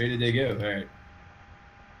 where did they go? All right.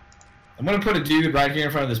 I'm gonna put a dude right here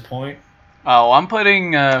in front of this point. Oh, I'm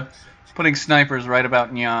putting snipers right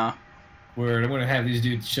about nya. Where I'm gonna have these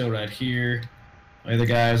dudes chill right here. My other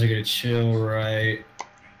guys are gonna chill right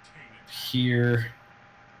here.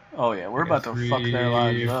 Oh yeah, we're about to fuck their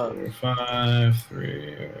lives up. 4, 5,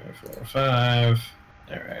 3, 4, 5.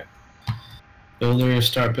 All right. Builders,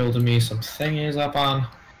 start building me some thingies up on.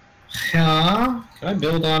 Huh? Can I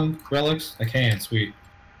build on relics? I can. Sweet.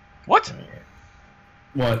 What?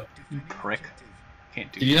 What? You prick.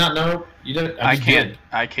 Can't do Did you not know? You did. I just can't. did.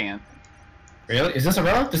 I can't. Really? Is this a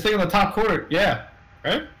relic? This thing in the top corner? Yeah.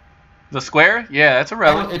 Right? The square? Yeah, that's a Oh,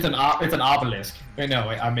 relic. it's an obelisk. Wait, no,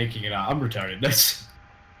 wait, I'm making it up. I'm retarded. This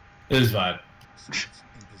is fine.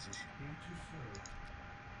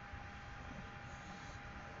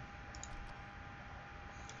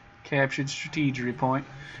 Captured strategy point.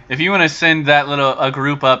 If you want to send that a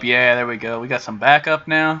group up, yeah, there we go. We got some backup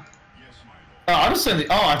now. Oh, I'll just send the.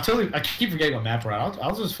 Oh, I keep forgetting what map we're on.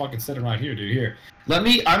 I'll just fucking sit around here, dude. Here.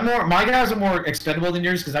 My guys are more expendable than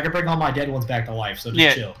yours because I can bring all my dead ones back to life. So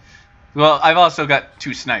just chill. Well, I've also got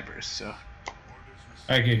 2 snipers, so. All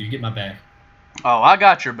right, good. You get my back. Oh, I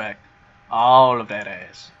got your back. All of that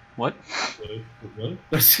ass. What? What?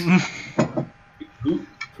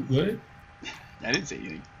 What? I didn't say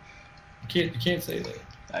anything. You can't say that.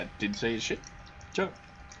 I didn't say shit. Joke.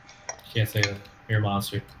 You can't say that. You're a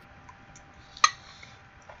monster.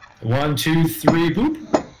 1, 2, 3,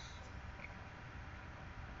 boop.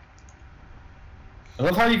 I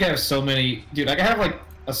love how you guys have so many. Dude, I can have like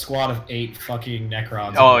a squad of 8 fucking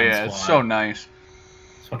Necrons. Oh in one yeah, it's squad. so nice.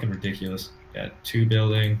 It's fucking ridiculous. Got 2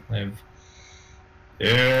 building. I have.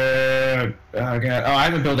 Yeah. Oh god. Oh, I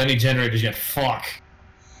haven't built any generators yet. Fuck.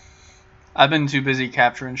 I've been too busy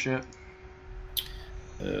capturing shit.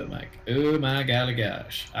 Oh my golly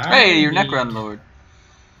gosh. Hey, your Necron Lord.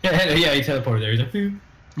 Yeah, he teleported there. He's like, "Boop."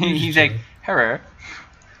 He's like, hello.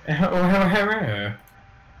 Actually,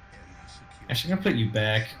 I'm gonna put you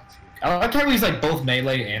back. I like how he's like both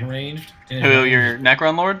melee and ranged. Who, your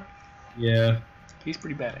Necron Lord? Yeah. He's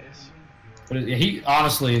pretty badass. But he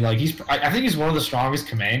honestly, like, I think he's one of the strongest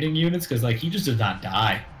commanding units because, like, he just does not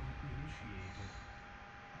die.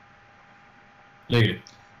 Look at it.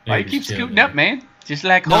 Why you keep scooting up, man? Just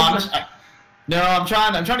like holding. I'm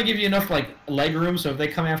trying to give you enough like leg room so if they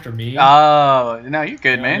come after me. Oh, no, you're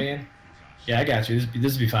good, you know man. I mean? Yeah, I got you.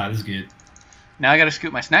 This will be fine. This is good. Now I gotta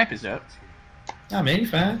scoot my snipers up. Nah, man, you're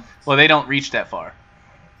fine. Well, they don't reach that far.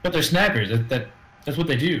 But they're snipers. That's what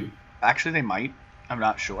they do. Actually, they might. I'm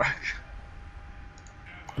not sure.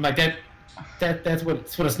 I'm like that's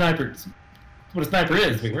what a sniper. What a sniper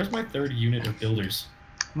is. Wait, where's my third unit of builders?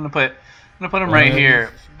 I'm gonna put them right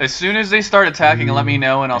here. As soon as they start attacking, let me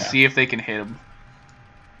know, and I'll see if they can hit them.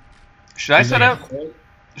 Should I set up?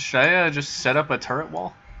 Should I just set up a turret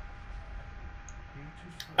wall?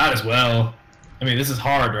 Might as well. I mean, this is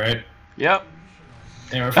hard, right? Yep.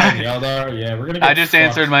 And we're fighting Eldar. Yeah, we're gonna. Get I just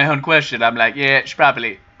answered my own question. I'm like, yeah,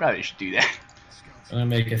 probably should do that. I'm gonna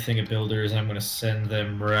make a thing of builders, and I'm gonna send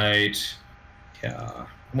them right. Yeah.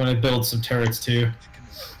 I'm gonna build some turrets too.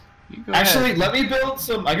 Actually, let me build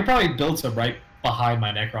some. I could probably build some right behind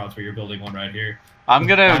my Necrons where you're building one right here. I'm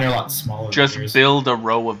gonna a lot smaller just build a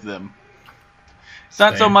row of them. It's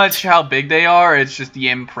not so much how big they are; it's just the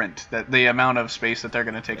imprint, that the amount of space that they're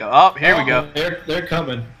gonna take up. Oh, here we go. They're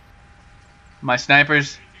coming. My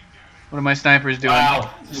snipers. What are my snipers doing?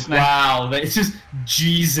 Wow! Wow! It's just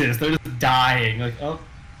Jesus. They're just dying. Like, oh,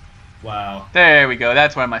 wow. There we go.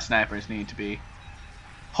 That's where my snipers need to be.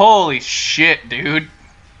 Holy shit, dude.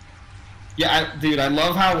 Yeah, dude, I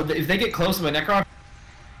love how if they get close to my Necron,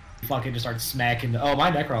 fucking just start smacking. Oh,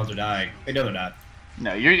 my Necrons are dying. Wait, no, they're not.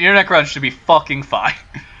 No, your Necron should be fucking fine.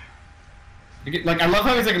 Like, I love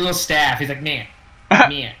how he's like a little staff. He's like, man,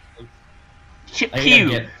 man.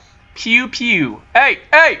 Pew, pew, pew. Hey,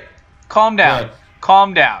 hey, calm down, what?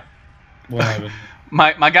 Calm down. What happened?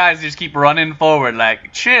 my guys just keep running forward,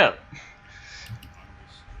 like chill.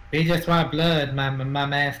 They just want blood, my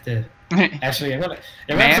master. Actually, I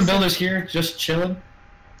got some builders here, just chilling.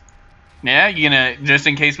 Yeah, you gonna, just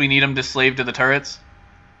in case we need them to slave to the turrets?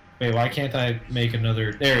 Wait, why can't I make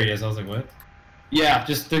another? There he is. I was like, what? Yeah,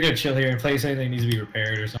 they're gonna chill here in place. Anything needs to be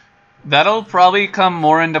repaired or something. That'll probably come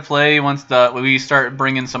more into play once we start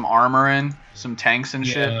bringing some armor in, some tanks and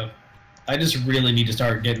shit. I just really need to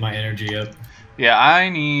start getting my energy up. Yeah, I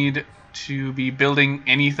need to be building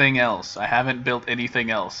anything else. I haven't built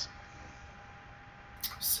anything else.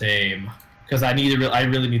 Same, because I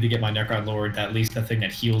really need to get my Necron Lord, at least the thing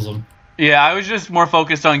that heals them. Yeah, I was just more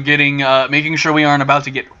focused on getting, making sure we aren't about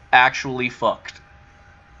to get actually fucked.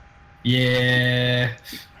 Yeah.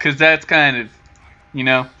 Because that's kind of, you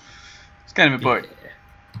know, it's kind of important. Yeah.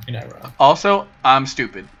 You're not wrong. Also, I'm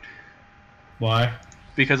stupid. Why?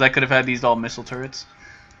 Because I could have had these all missile turrets.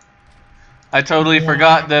 I totally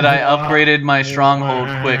forgot that I upgraded my stronghold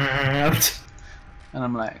quick. And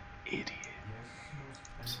I'm like, idiot.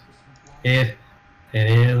 It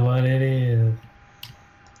is what it is.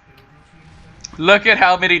 Look at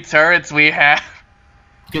how many turrets we have.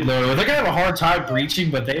 Good lord, they're gonna have a hard time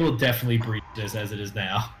breaching, but they will definitely breach this as it is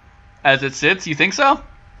now. As it sits, you think so?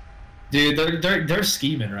 Dude, they're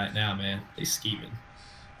scheming right now, man. They scheming.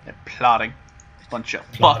 They're plotting. Bunch of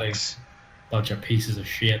fucks. Bunch of pieces of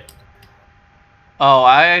shit. Oh,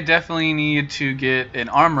 I definitely need to get an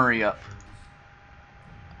armory up.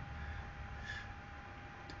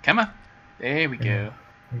 Come on. There we go.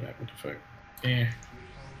 What the fuck? Yeah.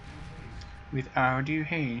 Without due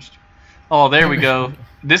haste. Oh, there we go.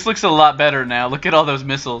 This looks a lot better now. Look at all those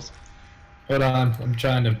missiles. Hold on. I'm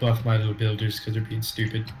trying to buff my little builders because they're being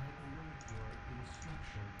stupid.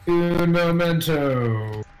 Un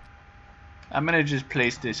momento. I'm gonna just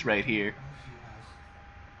place this right here.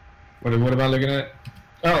 What am I looking at?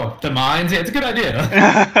 Oh, the mines? Yeah, it's a good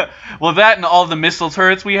idea. Well, that and all the missile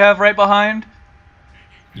turrets we have right behind.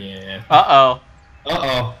 Yeah. Uh-oh.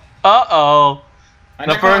 Uh-oh. Uh-oh.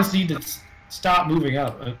 The first need to stop moving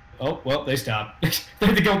up. Oh, well, they stopped. They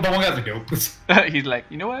had to go. No one got to go. He's like,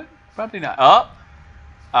 you know what? Probably not. Oh.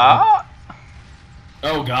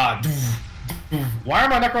 Oh, God. Why are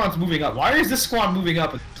my Necrons moving up? Why is this squad moving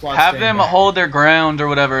up? Have them hold their ground or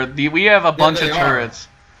whatever. We have a bunch of turrets.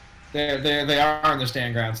 They are in their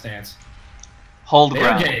stand ground stance. Hold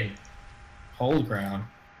ground. Getting hold ground.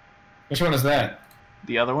 Which one is that?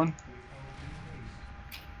 The other one?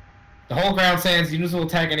 The hold ground stance. Units will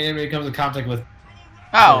attack any enemy it comes in contact with.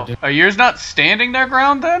 Oh, are yours not standing their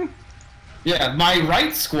ground then? Yeah, my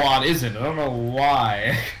right squad isn't. I don't know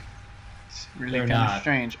why. It's really They're kind of not.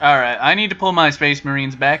 strange. Alright, I need to pull my Space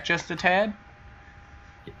Marines back just a tad.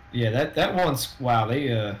 Yeah, that one's wow.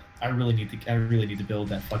 They I really need to build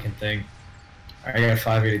that fucking thing. All right, I got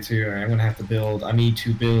 582. All right, I'm gonna have to build. I need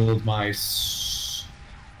to build my.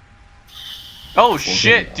 Oh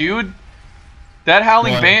shit, dude! That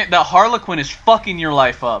Howling Band, that Harlequin is fucking your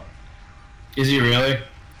life up. Is he really?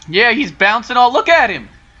 Yeah, he's bouncing all. Look at him.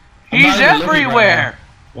 He's everywhere.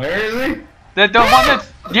 Right, where is he? The one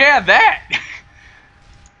that's that.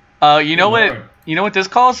 You know what? You know what this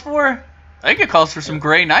calls for? I think it calls for some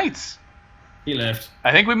Grey Knights. He left.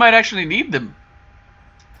 I think we might actually need them.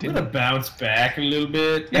 I'm gonna bounce back a little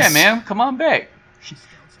bit. Yeah, man, come on back.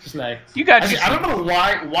 Just like you got. I don't know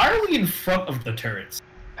why. Why are we in front of the turrets?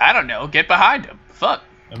 I don't know. Get behind them. Fuck.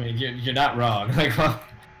 I mean, you're not wrong.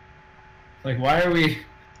 Like why are we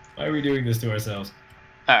doing this to ourselves?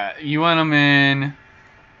 All right, you want them in.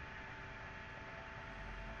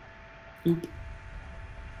 Oop.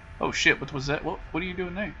 Oh shit! What was that? What are you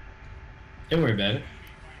doing there? Don't worry about it.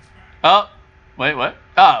 Oh, wait, what?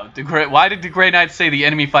 Oh, why did the Grey Knight say the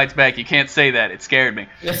enemy fights back? You can't say that. It scared me.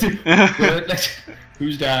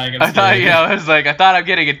 Who's dying? I thought, I was like, I thought I'm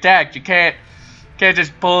getting attacked. You can't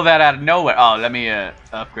just pull that out of nowhere. Oh, let me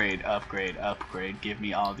upgrade. Give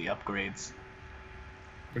me all the upgrades.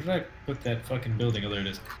 Where did I put that fucking building?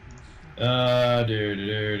 Oh, there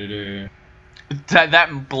it is.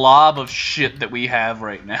 That blob of shit that we have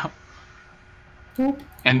right now. Boop.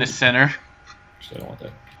 In the center. I don't want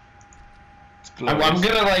that. I'm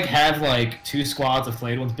gonna like have like 2 squads of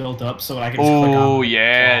flayed ones built up so that I can just click on them. Oh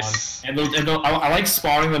yes. And I like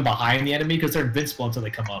spawning them behind the enemy because they're invincible until they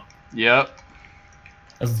come up. Yep.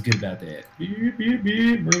 That's what's good about that. Beep, beep,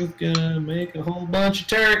 beep. We're gonna make a whole bunch of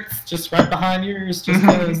turrets just right behind yours, just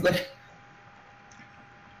because.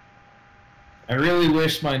 I really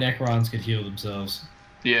wish my Necrons could heal themselves.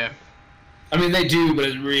 Yeah. I mean, they do, but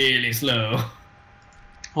it's really slow.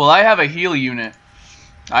 Well, I have a heal unit.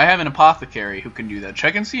 I have an apothecary who can do that.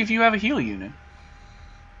 Check and see if you have a heal unit.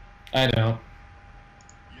 I don't.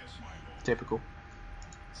 Typical.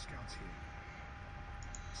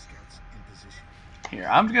 Here,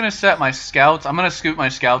 I'm gonna set my scouts. I'm gonna scoot my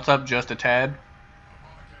scouts up just a tad.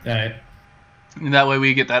 Alright. And that way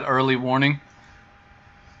we get that early warning.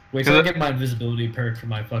 Wait till I get my invisibility perk for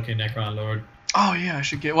my fucking Necron Lord. Oh yeah, I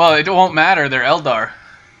should get. Well, it won't matter. They're Eldar.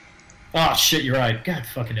 Oh shit, you're right. God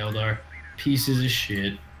fucking Eldar. Pieces of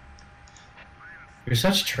shit. You're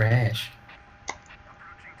such trash.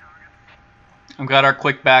 I've got our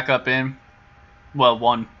quick backup in. Well,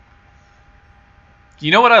 one. You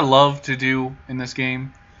know what I love to do in this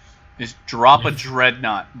game? Is drop a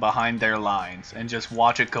dreadnought behind their lines and just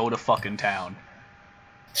watch it go to fucking town.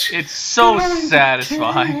 It's so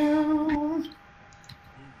satisfying.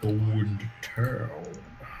 Going to town.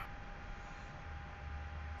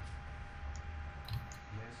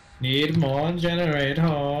 Need more generator.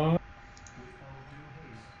 What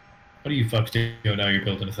are you fucks doing now? You're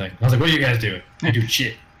building a thing. I was like, what are you guys doing? You're doing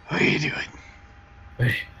shit. What are you doing?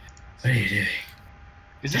 What are you doing?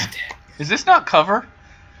 Is this not cover?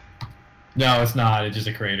 No, it's not. It's just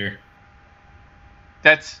a crater.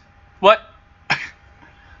 That's what?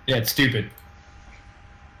 Yeah, it's stupid.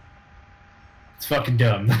 It's fucking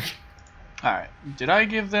dumb. Alright. Did I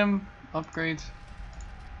give them upgrades?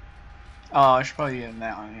 Oh, I should probably get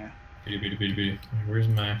that one, yeah. Where's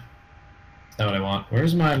my... That's not what I want.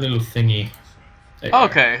 Where's my little thingy?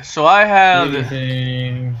 Okay, so I have...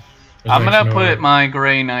 I'm gonna put my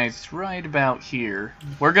Grey Knights right about here.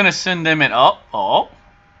 We're gonna send them in... Oh.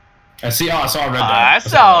 I see. Oh, I saw a red dot. I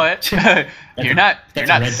saw it. You're not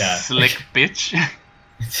slick, bitch.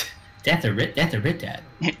 That's a red dot. Red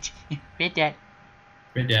dot.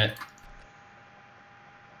 Red dot.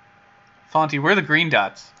 Fonty, we're the green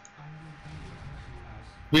dots.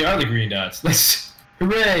 We are the green dots. Let's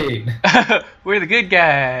hooray! We're the good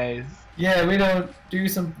guys. Yeah, we don't do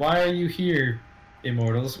some. Why are you here,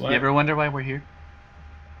 Immortals? Why? You ever wonder why we're here?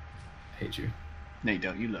 I hate you. No, you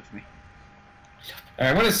don't. You love me.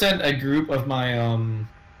 Alright, I'm gonna send a group of my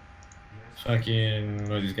fucking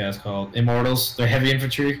what are these guys called? Immortals. They're heavy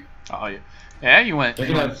infantry. Oh yeah. Yeah, you want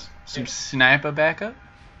some sniper backup?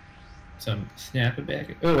 Some sniper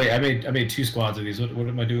backup. Oh wait, I made 2 squads of these. What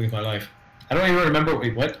am I doing with my life? I don't even remember.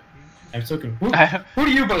 Wait, what? I'm so confused. Who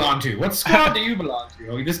do you belong to? What squad do you belong to?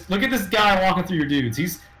 Oh, look at this guy walking through your dudes.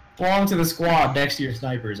 He's belonging to the squad next to your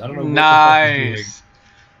snipers. I don't know what the fuck he's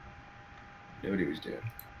doing. I know what he was doing.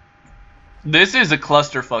 This is a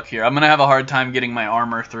clusterfuck here. I'm gonna have a hard time getting my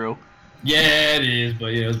armor through. Yeah, it is, but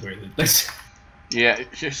yeah, it was worth it. Yeah,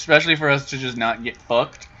 especially for us to just not get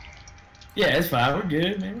fucked. Yeah, it's fine. We're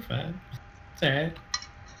good, man. We're fine. It's alright.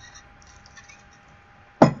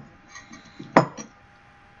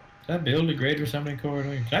 Can I build a greater summoning core?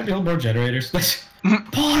 Can I build more generators?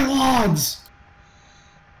 Pylons!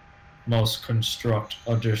 Must construct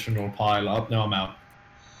additional pylon. No, I'm out.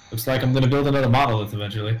 Looks like I'm gonna build another monolith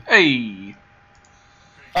eventually. Hey.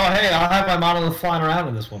 Oh, hey, I'll have my monolith flying around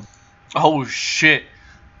in this one. Oh shit,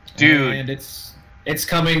 dude. And it's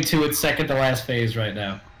coming to its second to last phase right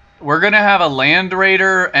now. We're gonna have a land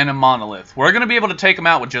raider and a monolith. We're gonna be able to take them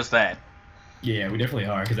out with just that. Yeah, we definitely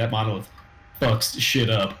are, because that monolith fucks shit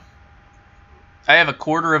up. I have a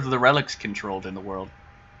quarter of the relics controlled in the world.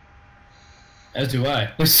 As do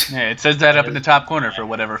I. Yeah, it says that up in the top corner for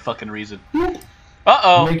whatever fucking reason.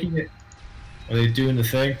 Uh-oh. Making it. Are they doing the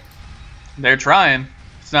thing? They're trying.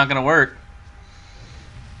 It's not gonna work.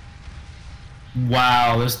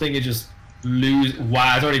 Wow, this thing is just lose.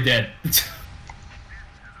 Wow, it's already dead.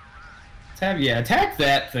 Attack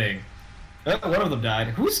that thing. Oh, one of them died.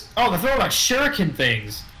 Who's? Oh, they're throwing like shuriken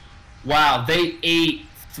things. Wow, they ate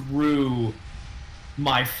through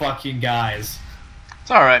my fucking guys.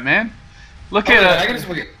 It's all right, man. Look at. at. I can just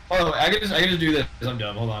look at. Oh, I can just do this. I'm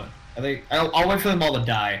dumb. Hold on. I think I'll wait for them all to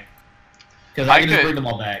die. Because I can just bring them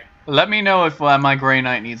all back. Let me know if my Grey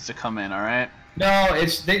Knight needs to come in. All right. No,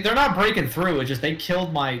 they're not breaking through. It's just they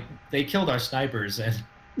killed our snipers and.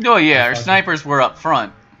 Oh yeah, our snipers were up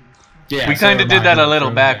front. Yeah, we kind of did that a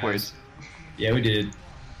little backwards. Yeah, we did.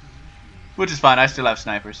 Which is fine. I still have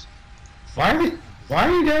snipers. Why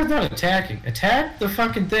are you guys not attacking? Attack the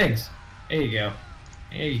fucking things. There you go.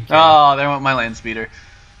 There you go. Oh, there went my land speeder.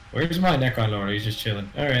 Where's my Necron Lord? He's just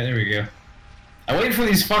chilling. Alright, there we go. I wait for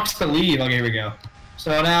these fucks to leave. Okay, here we go.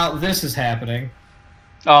 So now this is happening.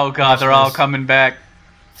 Oh god, they're all coming back.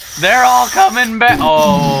 They're all coming back.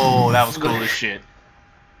 Oh, that was cool as shit.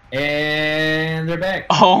 And they're back.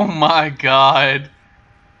 Oh my god.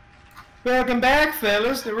 Welcome back,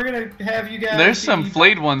 fellas. We're gonna have you guys. There's some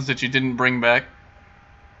flayed ones that you didn't bring back.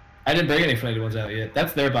 I didn't bring any flayed ones out yet.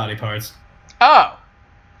 That's their body parts. Oh.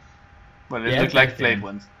 Well, it looked like flayed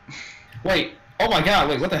ones. Wait. Oh my god.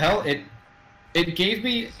 Wait. What the hell? It gave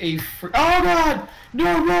me a. Oh god!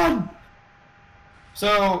 No, run!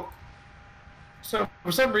 So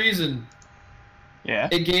for some reason. Yeah.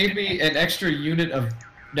 It gave me an extra unit of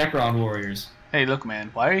Necron warriors. Hey, look,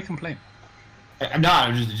 man. Why are you complaining? I'm not.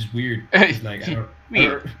 I'm just weird. It's like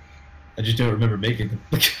I just don't remember making them.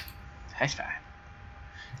 That's fine.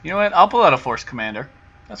 You know what? I'll pull out a Force Commander.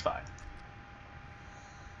 That's fine.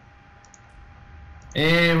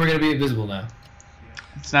 And we're gonna be invisible now.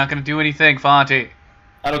 It's not gonna do anything, Fonty.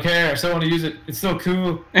 I don't care. I still want to use it. It's still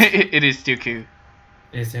cool. It is still cool.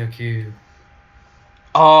 It's so cool.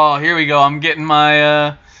 Oh, here we go. I'm getting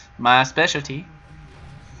my my specialty.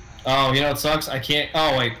 Oh, you know what sucks? I can't.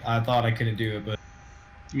 Oh wait, I thought I couldn't do it, but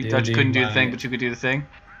you thought you couldn't do the thing, but you could do the thing.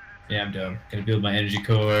 Yeah, I'm dumb. Gonna build my energy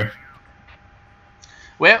core.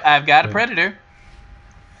 Well, I've got a predator.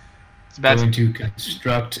 It's about going to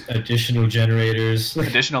construct additional generators.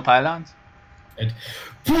 Additional pylons. And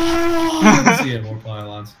pylons. Yeah, more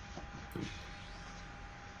pylons.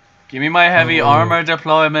 Give me my heavy armor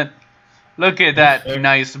deployment. Look at that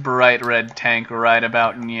nice bright red tank right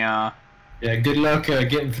about now. Yeah, good luck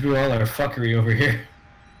getting through all our fuckery over here.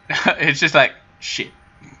 It's just like, shit.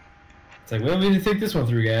 It's like, well, we didn't think this one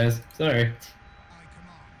through, guys. Sorry.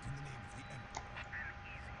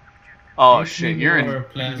 Oh shit, you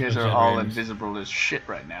guys are all invisible as shit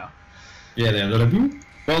right now. Yeah, they're a little blue.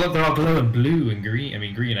 Well, look, they're all glowing blue and green. I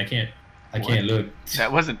mean, green. I can't look.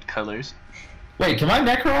 That wasn't colors. Wait, can my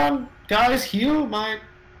Necron guys heal my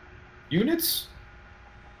units?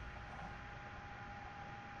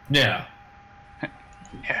 No.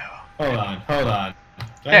 No. Hold on.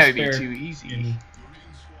 That would be too easy.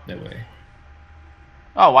 No way.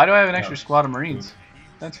 Oh, why do I have an extra squad of Marines?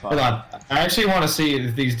 That's fine. Hold on. I actually want to see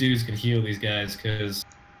if these dudes can heal these guys, because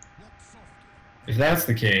if that's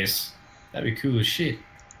the case, that'd be cool as shit.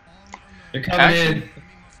 They're coming in.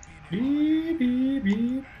 Beep, beep,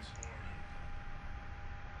 beep.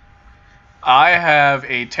 I have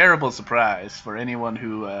a terrible surprise for anyone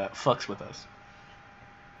who fucks with us.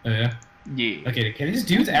 Oh, yeah? Yeah. Okay, can these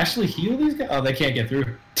dudes actually heal these guys? Oh, they can't get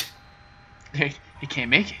through. They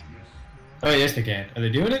can't make it. Oh, yes, they can. Are they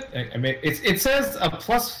doing it? I mean, it says a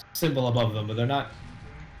plus symbol above them, but they're not.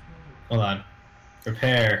 Hold on.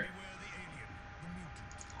 Prepare.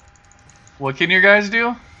 What can your guys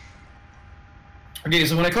do? Okay,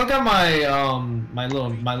 so when I click on my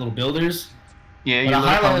little builders, yeah, your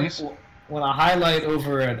little ponies. When I highlight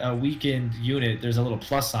over a weakened unit, there's a little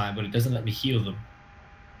plus sign, but it doesn't let me heal them.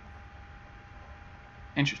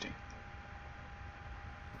 Interesting.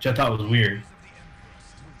 Which I thought was weird.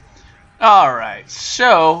 Alright,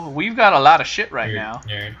 so we've got a lot of shit right now.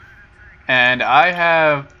 Nerd. And I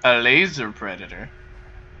have a laser predator.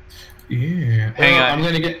 Yeah. Hang on. I'm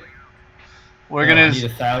gonna get. We're I gonna. need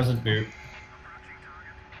 1,000 boot.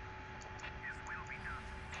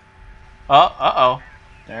 Uh-oh.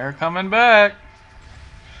 They're coming back.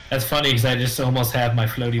 That's funny because I just almost have my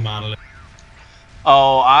floaty monolith.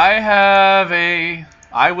 Oh, I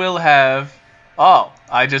will have. Oh,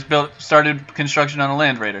 I just started construction on a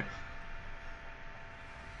land raider.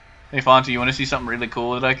 Hey, Fonty, you want to see something really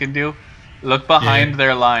cool that I can do? Look behind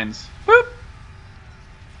their lines. Boop.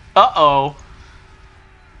 Uh-oh.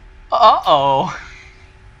 Uh-oh.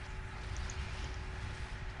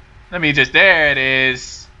 Let me just... There it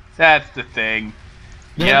is. That's the thing.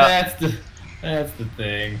 Yeah, that's the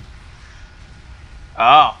thing.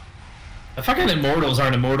 Oh. The fucking immortals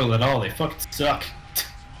aren't immortal at all. They fucking suck.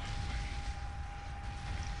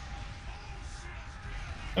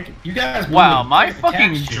 Fucking, you guys. Wow, my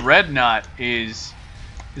fucking dreadnought is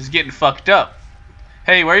getting fucked up.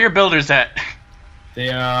 Hey, where are your builders at?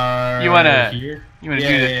 They are. You wanna here? do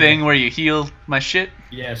the thing where you heal my shit?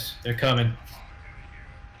 Yes, they're coming.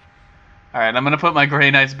 All right, I'm gonna put my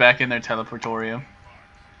Grey Knights back in their teleportorium.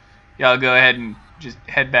 Y'all go ahead and just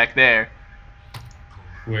head back there.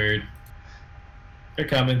 Weird. They're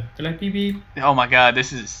coming. They're like beep beep. Oh my god,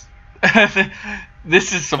 this is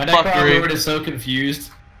this is some My fuckery. Necron is so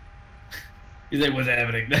confused. He's like, what's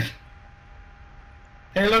happening?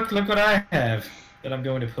 Hey, look what I have that I'm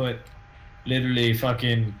going to put. Literally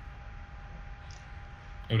fucking.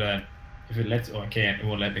 Hold on. If it lets, oh, I can't. It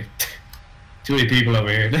won't let me. Too many people over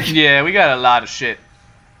here. Yeah, we got a lot of shit.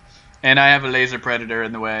 And I have a laser predator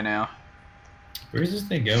in the way now. Where's this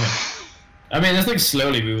thing going? I mean, this thing's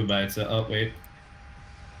slowly moving by itself. Oh, wait.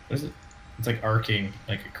 What is it? It's like arcing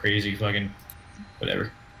like a crazy fucking whatever.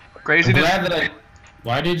 Craziness? I'm glad that I...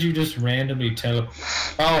 Why did you just randomly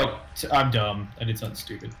Oh, I'm dumb. I did something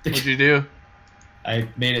stupid. What'd you do? I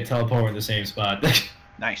made it teleport in the same spot.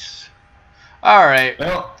 Nice. Alright.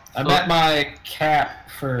 Well, I'm at my cap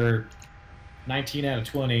for 19 out of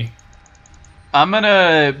 20. I'm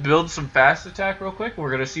gonna build some fast attack real quick. We're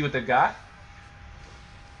gonna see what they've got.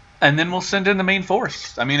 And then we'll send in the main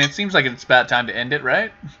force. I mean, it seems like it's about time to end it,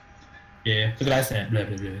 right? Yeah, look at that stand. Look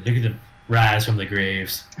at them rise from the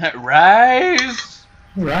graves. Rise!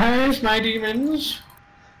 Rise, my demons!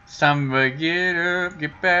 Somebody get up,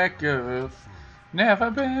 get back up.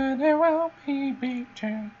 Never been, there will be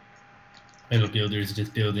beaten. Little builders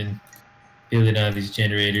just building all these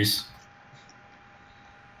generators.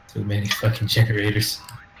 So many fucking generators.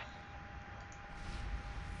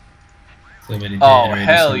 So many generators. Oh,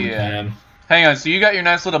 hell yeah. Time. Hang on, so you got your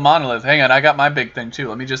nice little monolith. Hang on, I got my big thing too.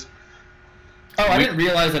 Let me just... Oh, I didn't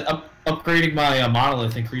realize that upgrading my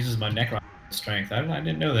monolith increases my Necron strength. I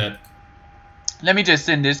didn't know that. Let me just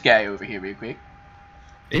send this guy over here real quick.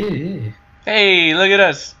 Hey. Hey, look at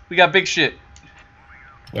us. We got big shit.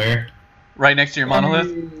 Where? Right next to your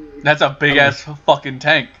monolith. That's a big ass fucking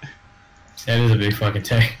tank. That is a big fucking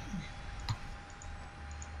tank.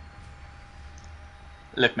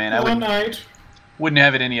 Look, man, I wouldn't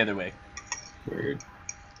have it any other way. Weird.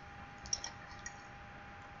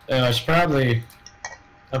 I should probably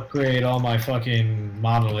upgrade all my fucking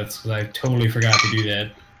monoliths because I totally forgot to do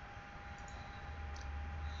that.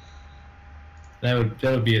 That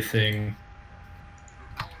would be a thing.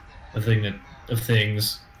 A thing that of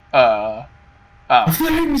things. Oh. Of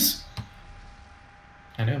things.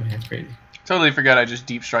 I know, man. It's crazy. Totally forgot I just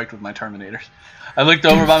deep striked with my Terminators. I looked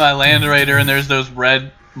over by my Land Raider and there's those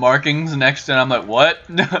red markings next, and I'm like, what?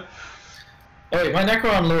 Oh wait, my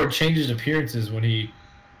Necron Lord changes appearances when he.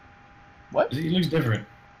 What? He looks different.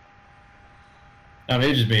 No,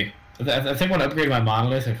 maybe just me. I think when I upgrade my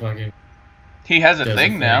monolith, I fucking. He has a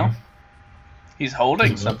thing now. He's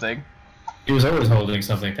holding something. He was always holding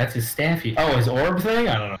something. That's his staffy. Oh, his orb thing?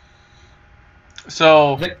 I don't know.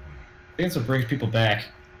 So. I think that's what brings people back.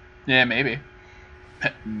 Yeah, maybe.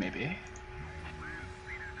 Maybe.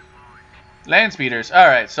 Land speeders.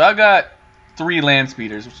 Alright, so I got 3 land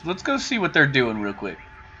speeders. Let's go see what they're doing real quick.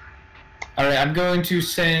 Alright, I'm going to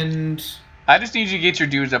send... I just need you to get your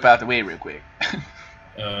dudes up out the way real quick.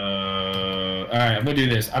 Alright, I'm going to do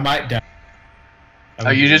this. I might die.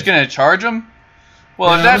 Are you just going to charge them? Well,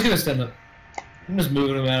 no, if that's... I'm just going to send them... I'm just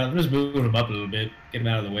moving them out. I'm just moving them up a little bit. Get them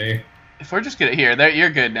out of the way. If we're just going to... Here, there, you're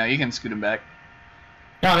good now. You can scoot them back.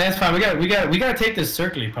 No, man, that's fine. We gotta take this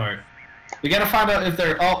circly part. We gotta find out if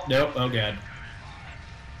they're... Oh, nope. Oh, God.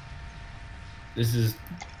 This is...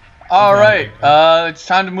 Alright, it's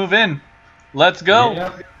time to move in. Let's go.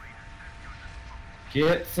 Yeah.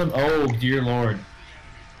 Get some. Oh, dear lord.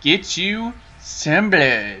 Get you some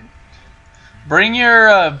blood. Bring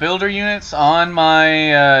your builder units on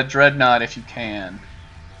my dreadnought if you can.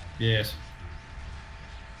 Yes.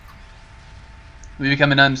 We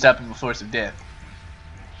become an unstoppable force of death.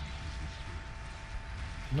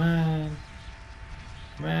 Come on.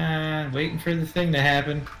 Come on. Waiting for the thing to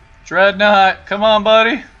happen. Dreadnought, come on,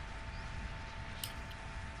 buddy.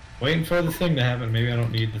 Waiting for the thing to happen. Maybe I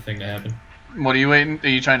don't need the thing to happen. What are you waiting? Are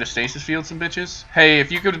you trying to stasis field some bitches? Hey,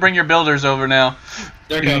 if you could bring your builders over now.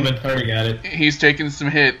 They're coming. I already got it. He's taking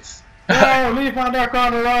some hits. No, leave my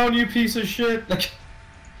Necron alone, you piece of shit. Like,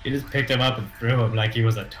 he just picked him up and threw him like he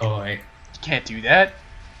was a toy. You can't do that.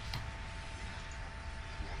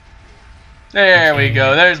 There we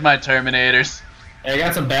go. There's my Terminators. Hey, I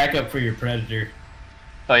got some backup for your Predator.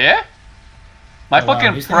 Oh, yeah? My Oh, wow.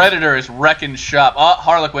 fucking These Predator is wrecking shop. Oh,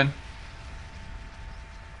 Harlequin.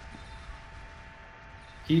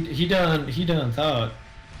 He done thought.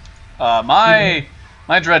 My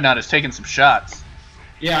Dreadnought is taking some shots.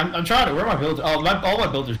 Yeah, I'm trying to. Where are my builders? Oh, all my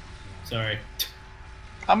builders. Sorry.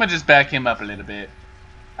 I'm gonna just back him up a little bit.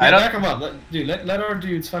 Yeah, I don't. back him up. Let our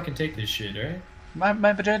dudes fucking take this shit, alright?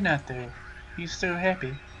 My Dreadnought though, he's so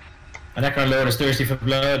happy. My Necron Lord is thirsty for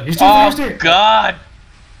blood. He's too Oh thirsty. God.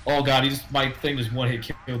 Oh god, my thing just one hit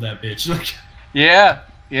killed that bitch. Like,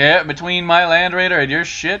 Yeah. Between my Land Raider and your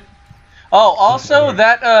shit. Oh, also Lord.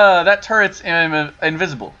 that turret's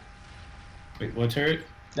invisible. wait, what turret?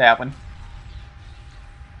 That one.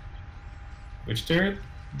 Which turret?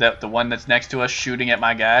 The one that's next to us shooting at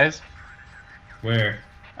my guys. Where?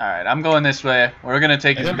 Alright, I'm going this way. We're gonna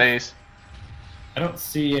take I his don't- base. I don't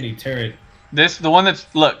see any turret. The one that's,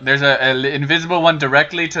 look, there's an invisible one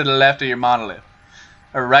directly to the left of your monolith.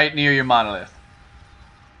 Or right near your monolith.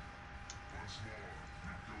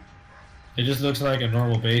 It just looks like a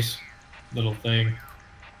normal base little thing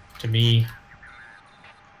to me.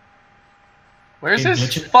 Where's Hey, his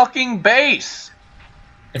glitch it. fucking base?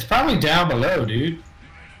 It's probably down below, dude.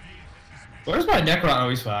 Where's my Necron? Oh,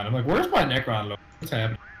 he's fine. I'm like, where's my Necron? Lord? What's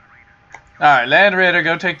happening? Alright, Land Raider,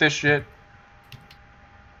 go take this shit.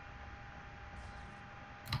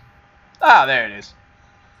 Ah, there it is.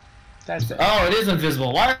 That's Oh, it is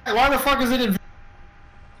invisible. Why the fuck is it invisible?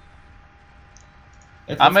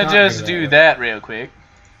 I'm gonna just do that real quick.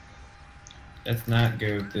 Let's not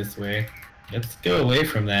go this way. Let's go away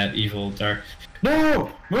from that evil dark.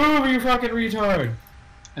 No! Move, you fucking retard!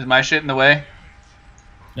 Is my shit in the way?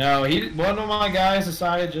 No, one of my guys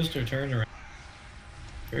decided just to turn around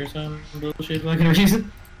for some bullshit fucking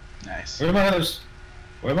reason. Nice. Where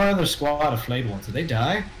are my other squad of flayed ones? Did they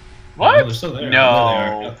die? What? No, they're still there.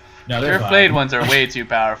 No. No, they're Your fine. flayed ones are way too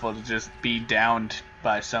powerful to just be downed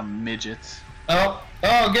by some midgets. Oh,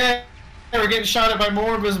 okay. We're getting shot at by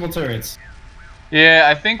more invisible turrets. Yeah,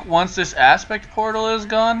 I think once this aspect portal is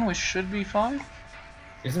gone, we should be fine.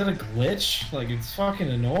 Is that a glitch? Like, it's fucking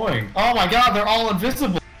annoying. Oh my god, they're all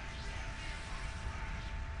invisible.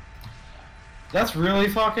 That's really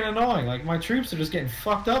fucking annoying. Like, my troops are just getting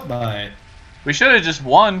fucked up by it. We should have just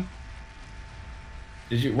won.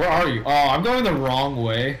 Did you? Where are you? Oh, I'm going the wrong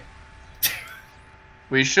way.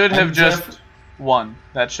 We should have just won.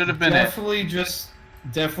 That should have been it. Definitely just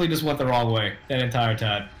went the wrong way that entire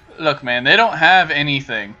time. Look, man, they don't have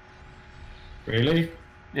anything. Really?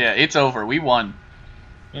 Yeah, it's over. We won.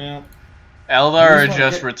 Yeah. Eldar are just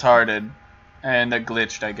just wanna retarded. And they're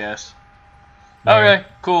glitched, I guess. Yeah. Okay,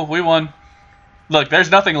 cool. We won. Look,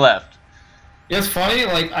 there's nothing left. It's funny,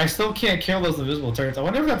 like, I still can't kill those invisible turrets. I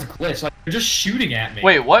wonder if that's a glitch. Like, they're just shooting at me.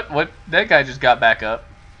 Wait, what? What? That guy just got back up.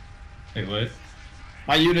 Wait, what?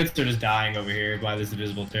 My units are just dying over here by this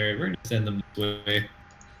invisible turret. We're gonna send them this way.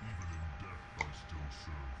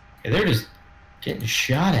 Hey, they're just getting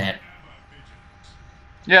shot at.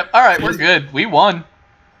 Yep, alright, we're good. We won.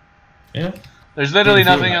 Yeah. There's literally Didn't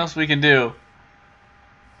feel nothing like- else we can do.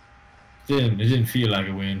 It didn't feel like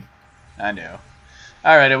a win. I know.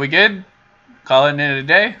 Alright, are we good? Calling it a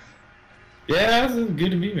day? Yeah, that's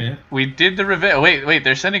good to me, man. We did the reveal. Wait,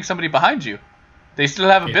 they're sending somebody behind you. They still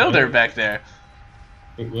have a Wait, builder what? back there.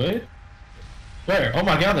 Wait, what? Where? Oh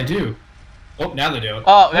my god, they do. Oh, now they do.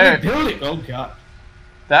 Oh, What are there. they building? Oh god.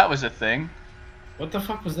 That was a thing. What the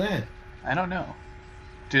fuck was that? I don't know.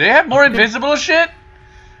 Do they have more invisible shit?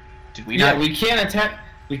 Did we Yeah, not? we can't attack.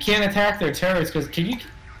 We can't attack their turrets because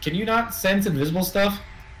can you not sense invisible stuff?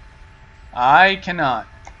 I cannot.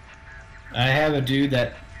 I have a dude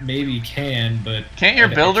that maybe can, but Can't your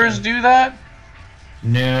I builders can't. do that?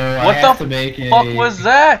 No, What I have the to make a. Fuck was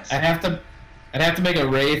that? I'd have to make a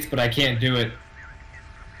wraith, but I can't do it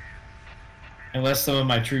unless some of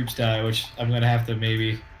my troops die, which I'm gonna have to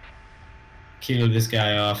maybe kill this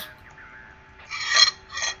guy off.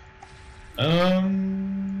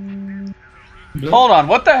 Hold on,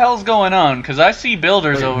 what the hell's going on? Because I see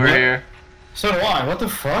builders Wait, over what? here. So do I. What the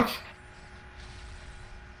fuck?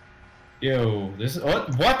 Yo, this is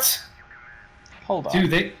what? Hold on.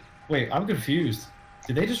 Dude, wait. I'm confused.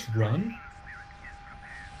 Did they just run?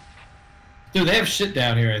 Dude, they have shit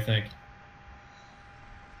down here. I think.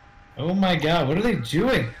 Oh my god, what are they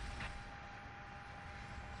doing?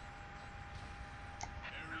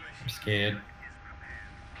 I'm scared.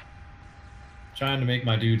 Trying to make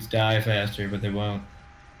my dudes die faster, but they won't.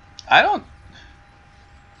 I don't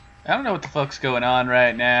know what the fuck's going on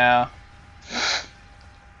right now.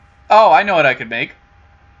 Oh, I know what I could make.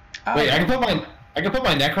 Wait, I can put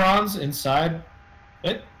my Necrons inside.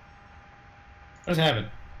 What? What has happened?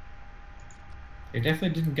 They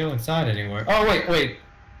definitely didn't go inside anywhere. Oh wait.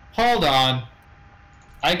 Hold on.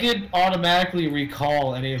 I could automatically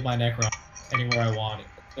recall any of my Necrons anywhere I want,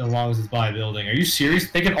 as long as it's by a building. Are you serious?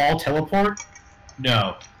 They can all teleport?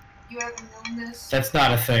 No. You haven't known this? That's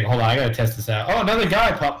not a thing. Hold on, I gotta test this out. Oh, another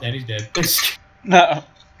guy popped in. He's dead. No.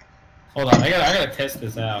 Hold on, I gotta test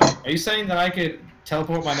this out. Are you saying that I could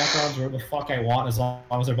teleport my Necrons wherever the fuck I want as long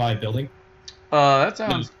as they're by a building? That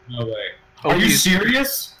sounds... No way. Oh, Are you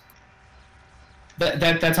serious?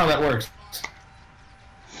 That's how that works.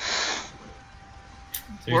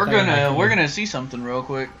 So we're gonna see something real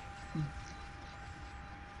quick.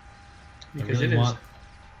 Because it is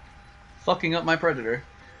fucking up my predator.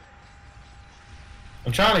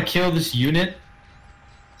 I'm trying to kill this unit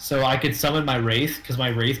so I could summon my Wraith, because my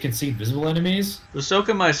Wraith can see invisible enemies. Well, so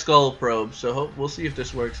can my skull probe, so we'll see if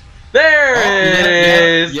this works. There it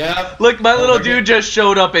is! Yeah. Look, my little dude just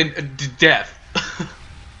showed up in death.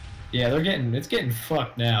 Yeah, it's getting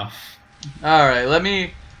fucked now. Alright, let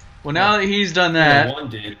me... Well, now that he's done that... One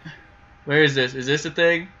did. Where is this? Is this a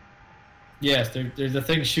thing? Yes, there's a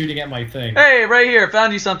thing shooting at my thing. Hey, right here,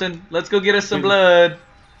 found you something. Let's go get us some blood.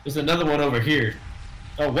 There's another one over here.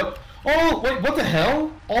 Oh, what? Oh, wait, what the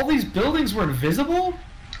hell? All these buildings were invisible?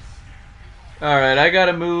 Alright, I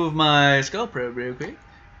gotta move my skull probe real quick.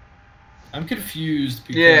 I'm confused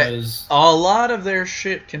because... Yeah, a lot of their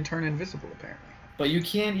shit can turn invisible, apparently. But you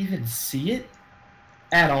can't even see it?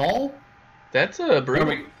 At all? That's a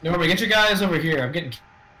brutal. No, get your guys over here. I'm getting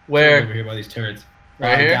where over here by these turrets.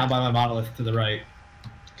 Right here? Down by my monolith to the right.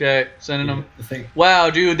 Okay, sending them. The thing. Wow,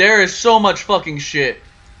 dude, there is so much fucking shit.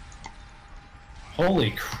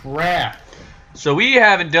 Holy crap. So we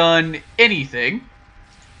haven't done anything.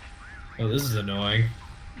 Oh, this is annoying.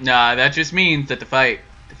 Nah, that just means that the fight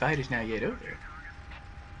is not yet over.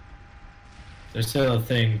 There's still a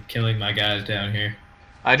thing killing my guys down here.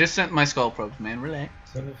 I just sent my skull probes, man. Relax.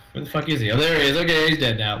 Where the fuck is he? Oh, there he is. Okay, he's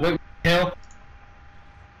dead now. Wait, what the hell?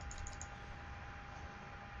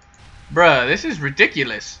 Bruh, this is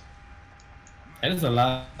ridiculous. That is a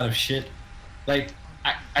lot of shit. Like,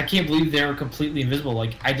 I can't believe they were completely invisible.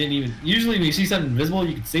 Like, I didn't even... Usually when you see something invisible,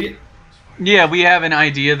 you can see it. Yeah, we have an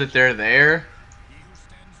idea that they're there.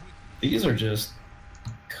 These are just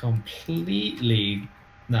completely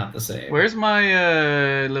not the same. Where's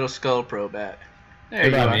my little skull probe at? There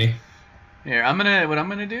you are. Me. Here, what I'm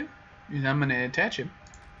gonna do is I'm gonna attach him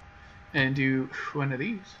and do one of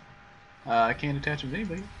these. I can't attach him to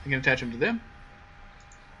anybody. I can attach him to them.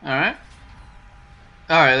 Alright.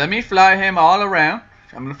 Alright, let me fly him all around.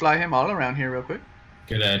 I'm gonna fly him all around here real quick.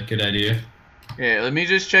 Good idea. Yeah, let me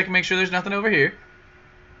just check and make sure there's nothing over here.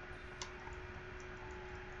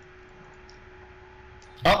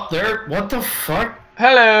 Oh, there. What the fuck?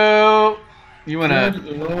 Hello. You wanna?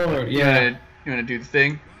 Good Lord. Yeah. You wanna do the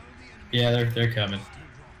thing? Yeah, they're coming.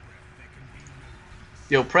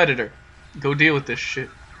 Yo, Predator, go deal with this shit.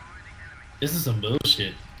 This is some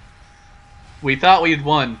bullshit. We thought we'd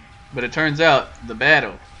won, but it turns out the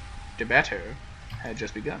battle had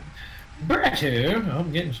just begun. Battle?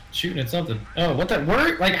 I'm shooting at something. Oh, what that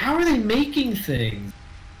word? Like, how are they making things?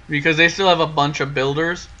 Because they still have a bunch of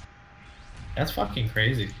builders. That's fucking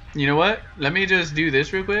crazy. You know what? Let me just do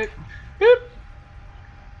this real quick. Boop.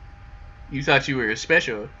 You thought you were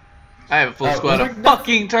special. I have a full squad of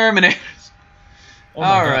fucking Terminators. Oh my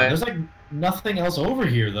God. There's like nothing else over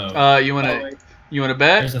here though. You wanna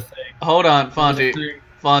bet? There's a thing. Hold on, Fonty.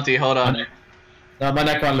 Fonty, hold on. No, my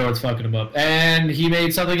Necron Lord's fucking him up, and he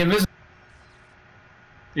made something invisible.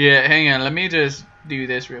 Yeah, hang on. Let me just do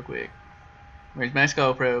this real quick. Where's my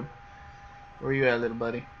skull probe? Where you at, little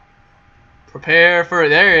buddy? Prepare for it.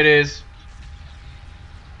 There it is.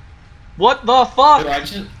 What the fuck?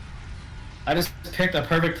 Dude, I just picked a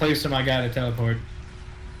perfect place for my guy to teleport.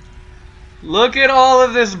 Look at all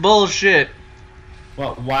of this bullshit.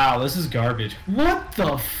 Well, wow, this is garbage. What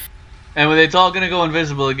the f... And it's all gonna go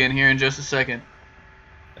invisible again here in just a second.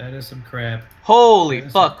 That is some crap. Holy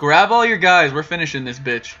fuck! Grab all your guys. We're finishing this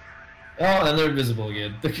bitch. Oh, and they're invisible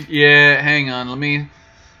again. Yeah, hang on. I'm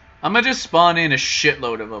gonna just spawn in a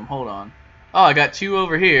shitload of them. Hold on. Oh, I got 2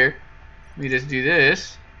 over here. Let me just do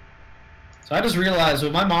this. So I just realized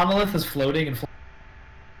when my monolith is floating and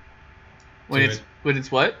When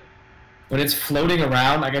it's what? when it's floating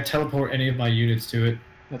around, I can teleport any of my units to it.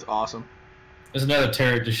 That's awesome. There's another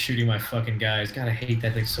turret just shooting my fucking guys. God, I hate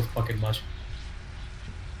that thing so fucking much.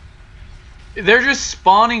 They're just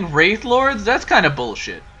spawning Wraith Lords? That's kind of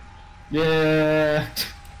bullshit. Yeah.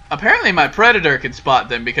 Apparently my Predator can spot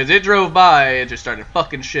them because it drove by and just started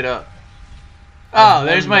fucking shit up. Oh,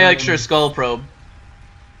 there's my extra skull probe.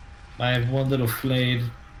 I have one little flayed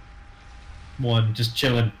one just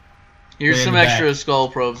chilling. Here's way in some the extra back. skull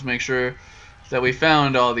probes. Make sure that we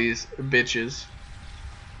found all these bitches.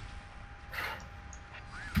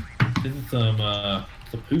 This is some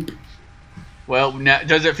poop. Well, now,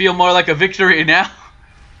 does it feel more like a victory now?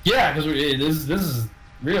 Yeah, because this is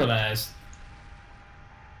real nice.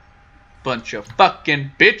 Bunch of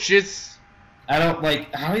fucking bitches. I don't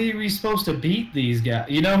like. How are we supposed to beat these guys?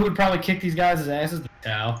 You know who would probably kick these guys' asses? The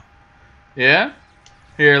Tau. Yeah.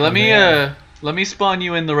 Here, let Yeah. me spawn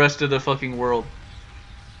you in the rest of the fucking world.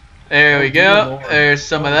 There we dear go. Lord. There's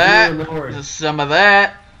some of Oh, that. dear Lord. There's some of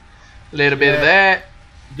that. A little bit of Yeah. that.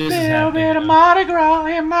 This is Little happening. bit of now. Mardi Gras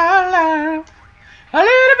in my life. A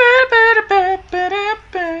little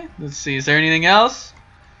bit. Let's see. Is there anything else?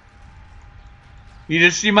 You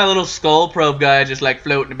just see my little skull probe guy just like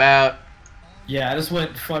floating about. Yeah, I just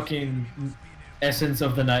went fucking Essence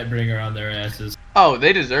of the Nightbringer on their asses. Oh,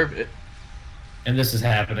 they deserve it. And this is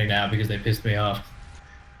happening now because they pissed me off.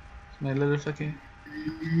 My little fucking.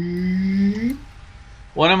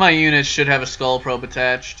 One of my units should have a skull probe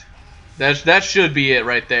attached. That should be it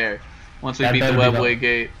right there. Once we That beat the better be webway the-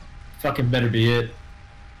 gate. Fucking better be it.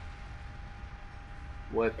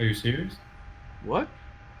 What? Are you serious? What?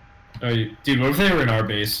 Dude, what if they were in our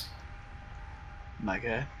base? My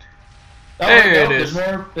God. Oh, There no, it there's is.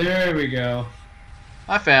 more. There we go.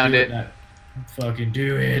 I found Do it. Now. Fucking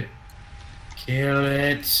do it. Kill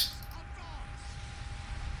it.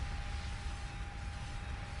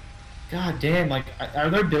 God damn, like, are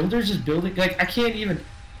there builders just building? Like, I can't even.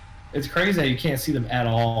 It's crazy how you can't see them at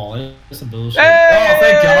all. It's some bullshit. Hey! Oh,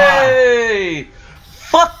 thank God.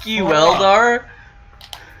 Fuck you, Eldar!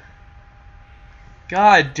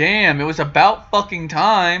 God damn, it was about fucking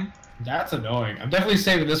time. That's annoying. I'm definitely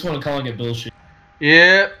saving this one and calling it bullshit.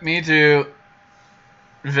 Yeah, me too.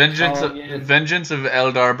 Vengeance Oh, yeah. of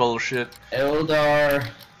Eldar bullshit. Eldar.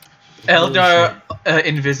 Eldar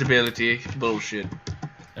invisibility bullshit.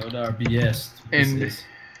 Eldar BS. In-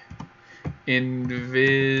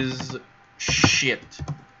 Invis shit.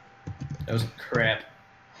 That was crap.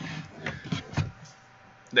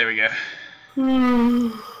 There we go.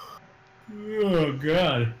 Oh,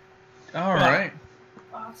 God. Alright.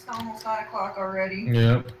 Oh, it's almost 9 o'clock already.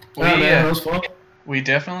 Yep. We, Man, that was fun. We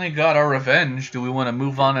definitely got our revenge. Do we want to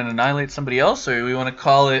move on and annihilate somebody else, or do we want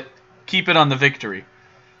to keep it on the victory?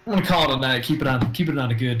 I'm gonna call it a night. Keep it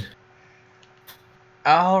on a good.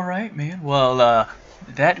 All right, man. Well,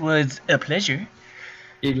 that was a pleasure.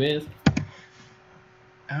 It was.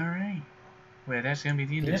 All right. Well, that's gonna be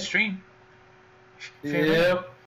the end of the stream. Yep.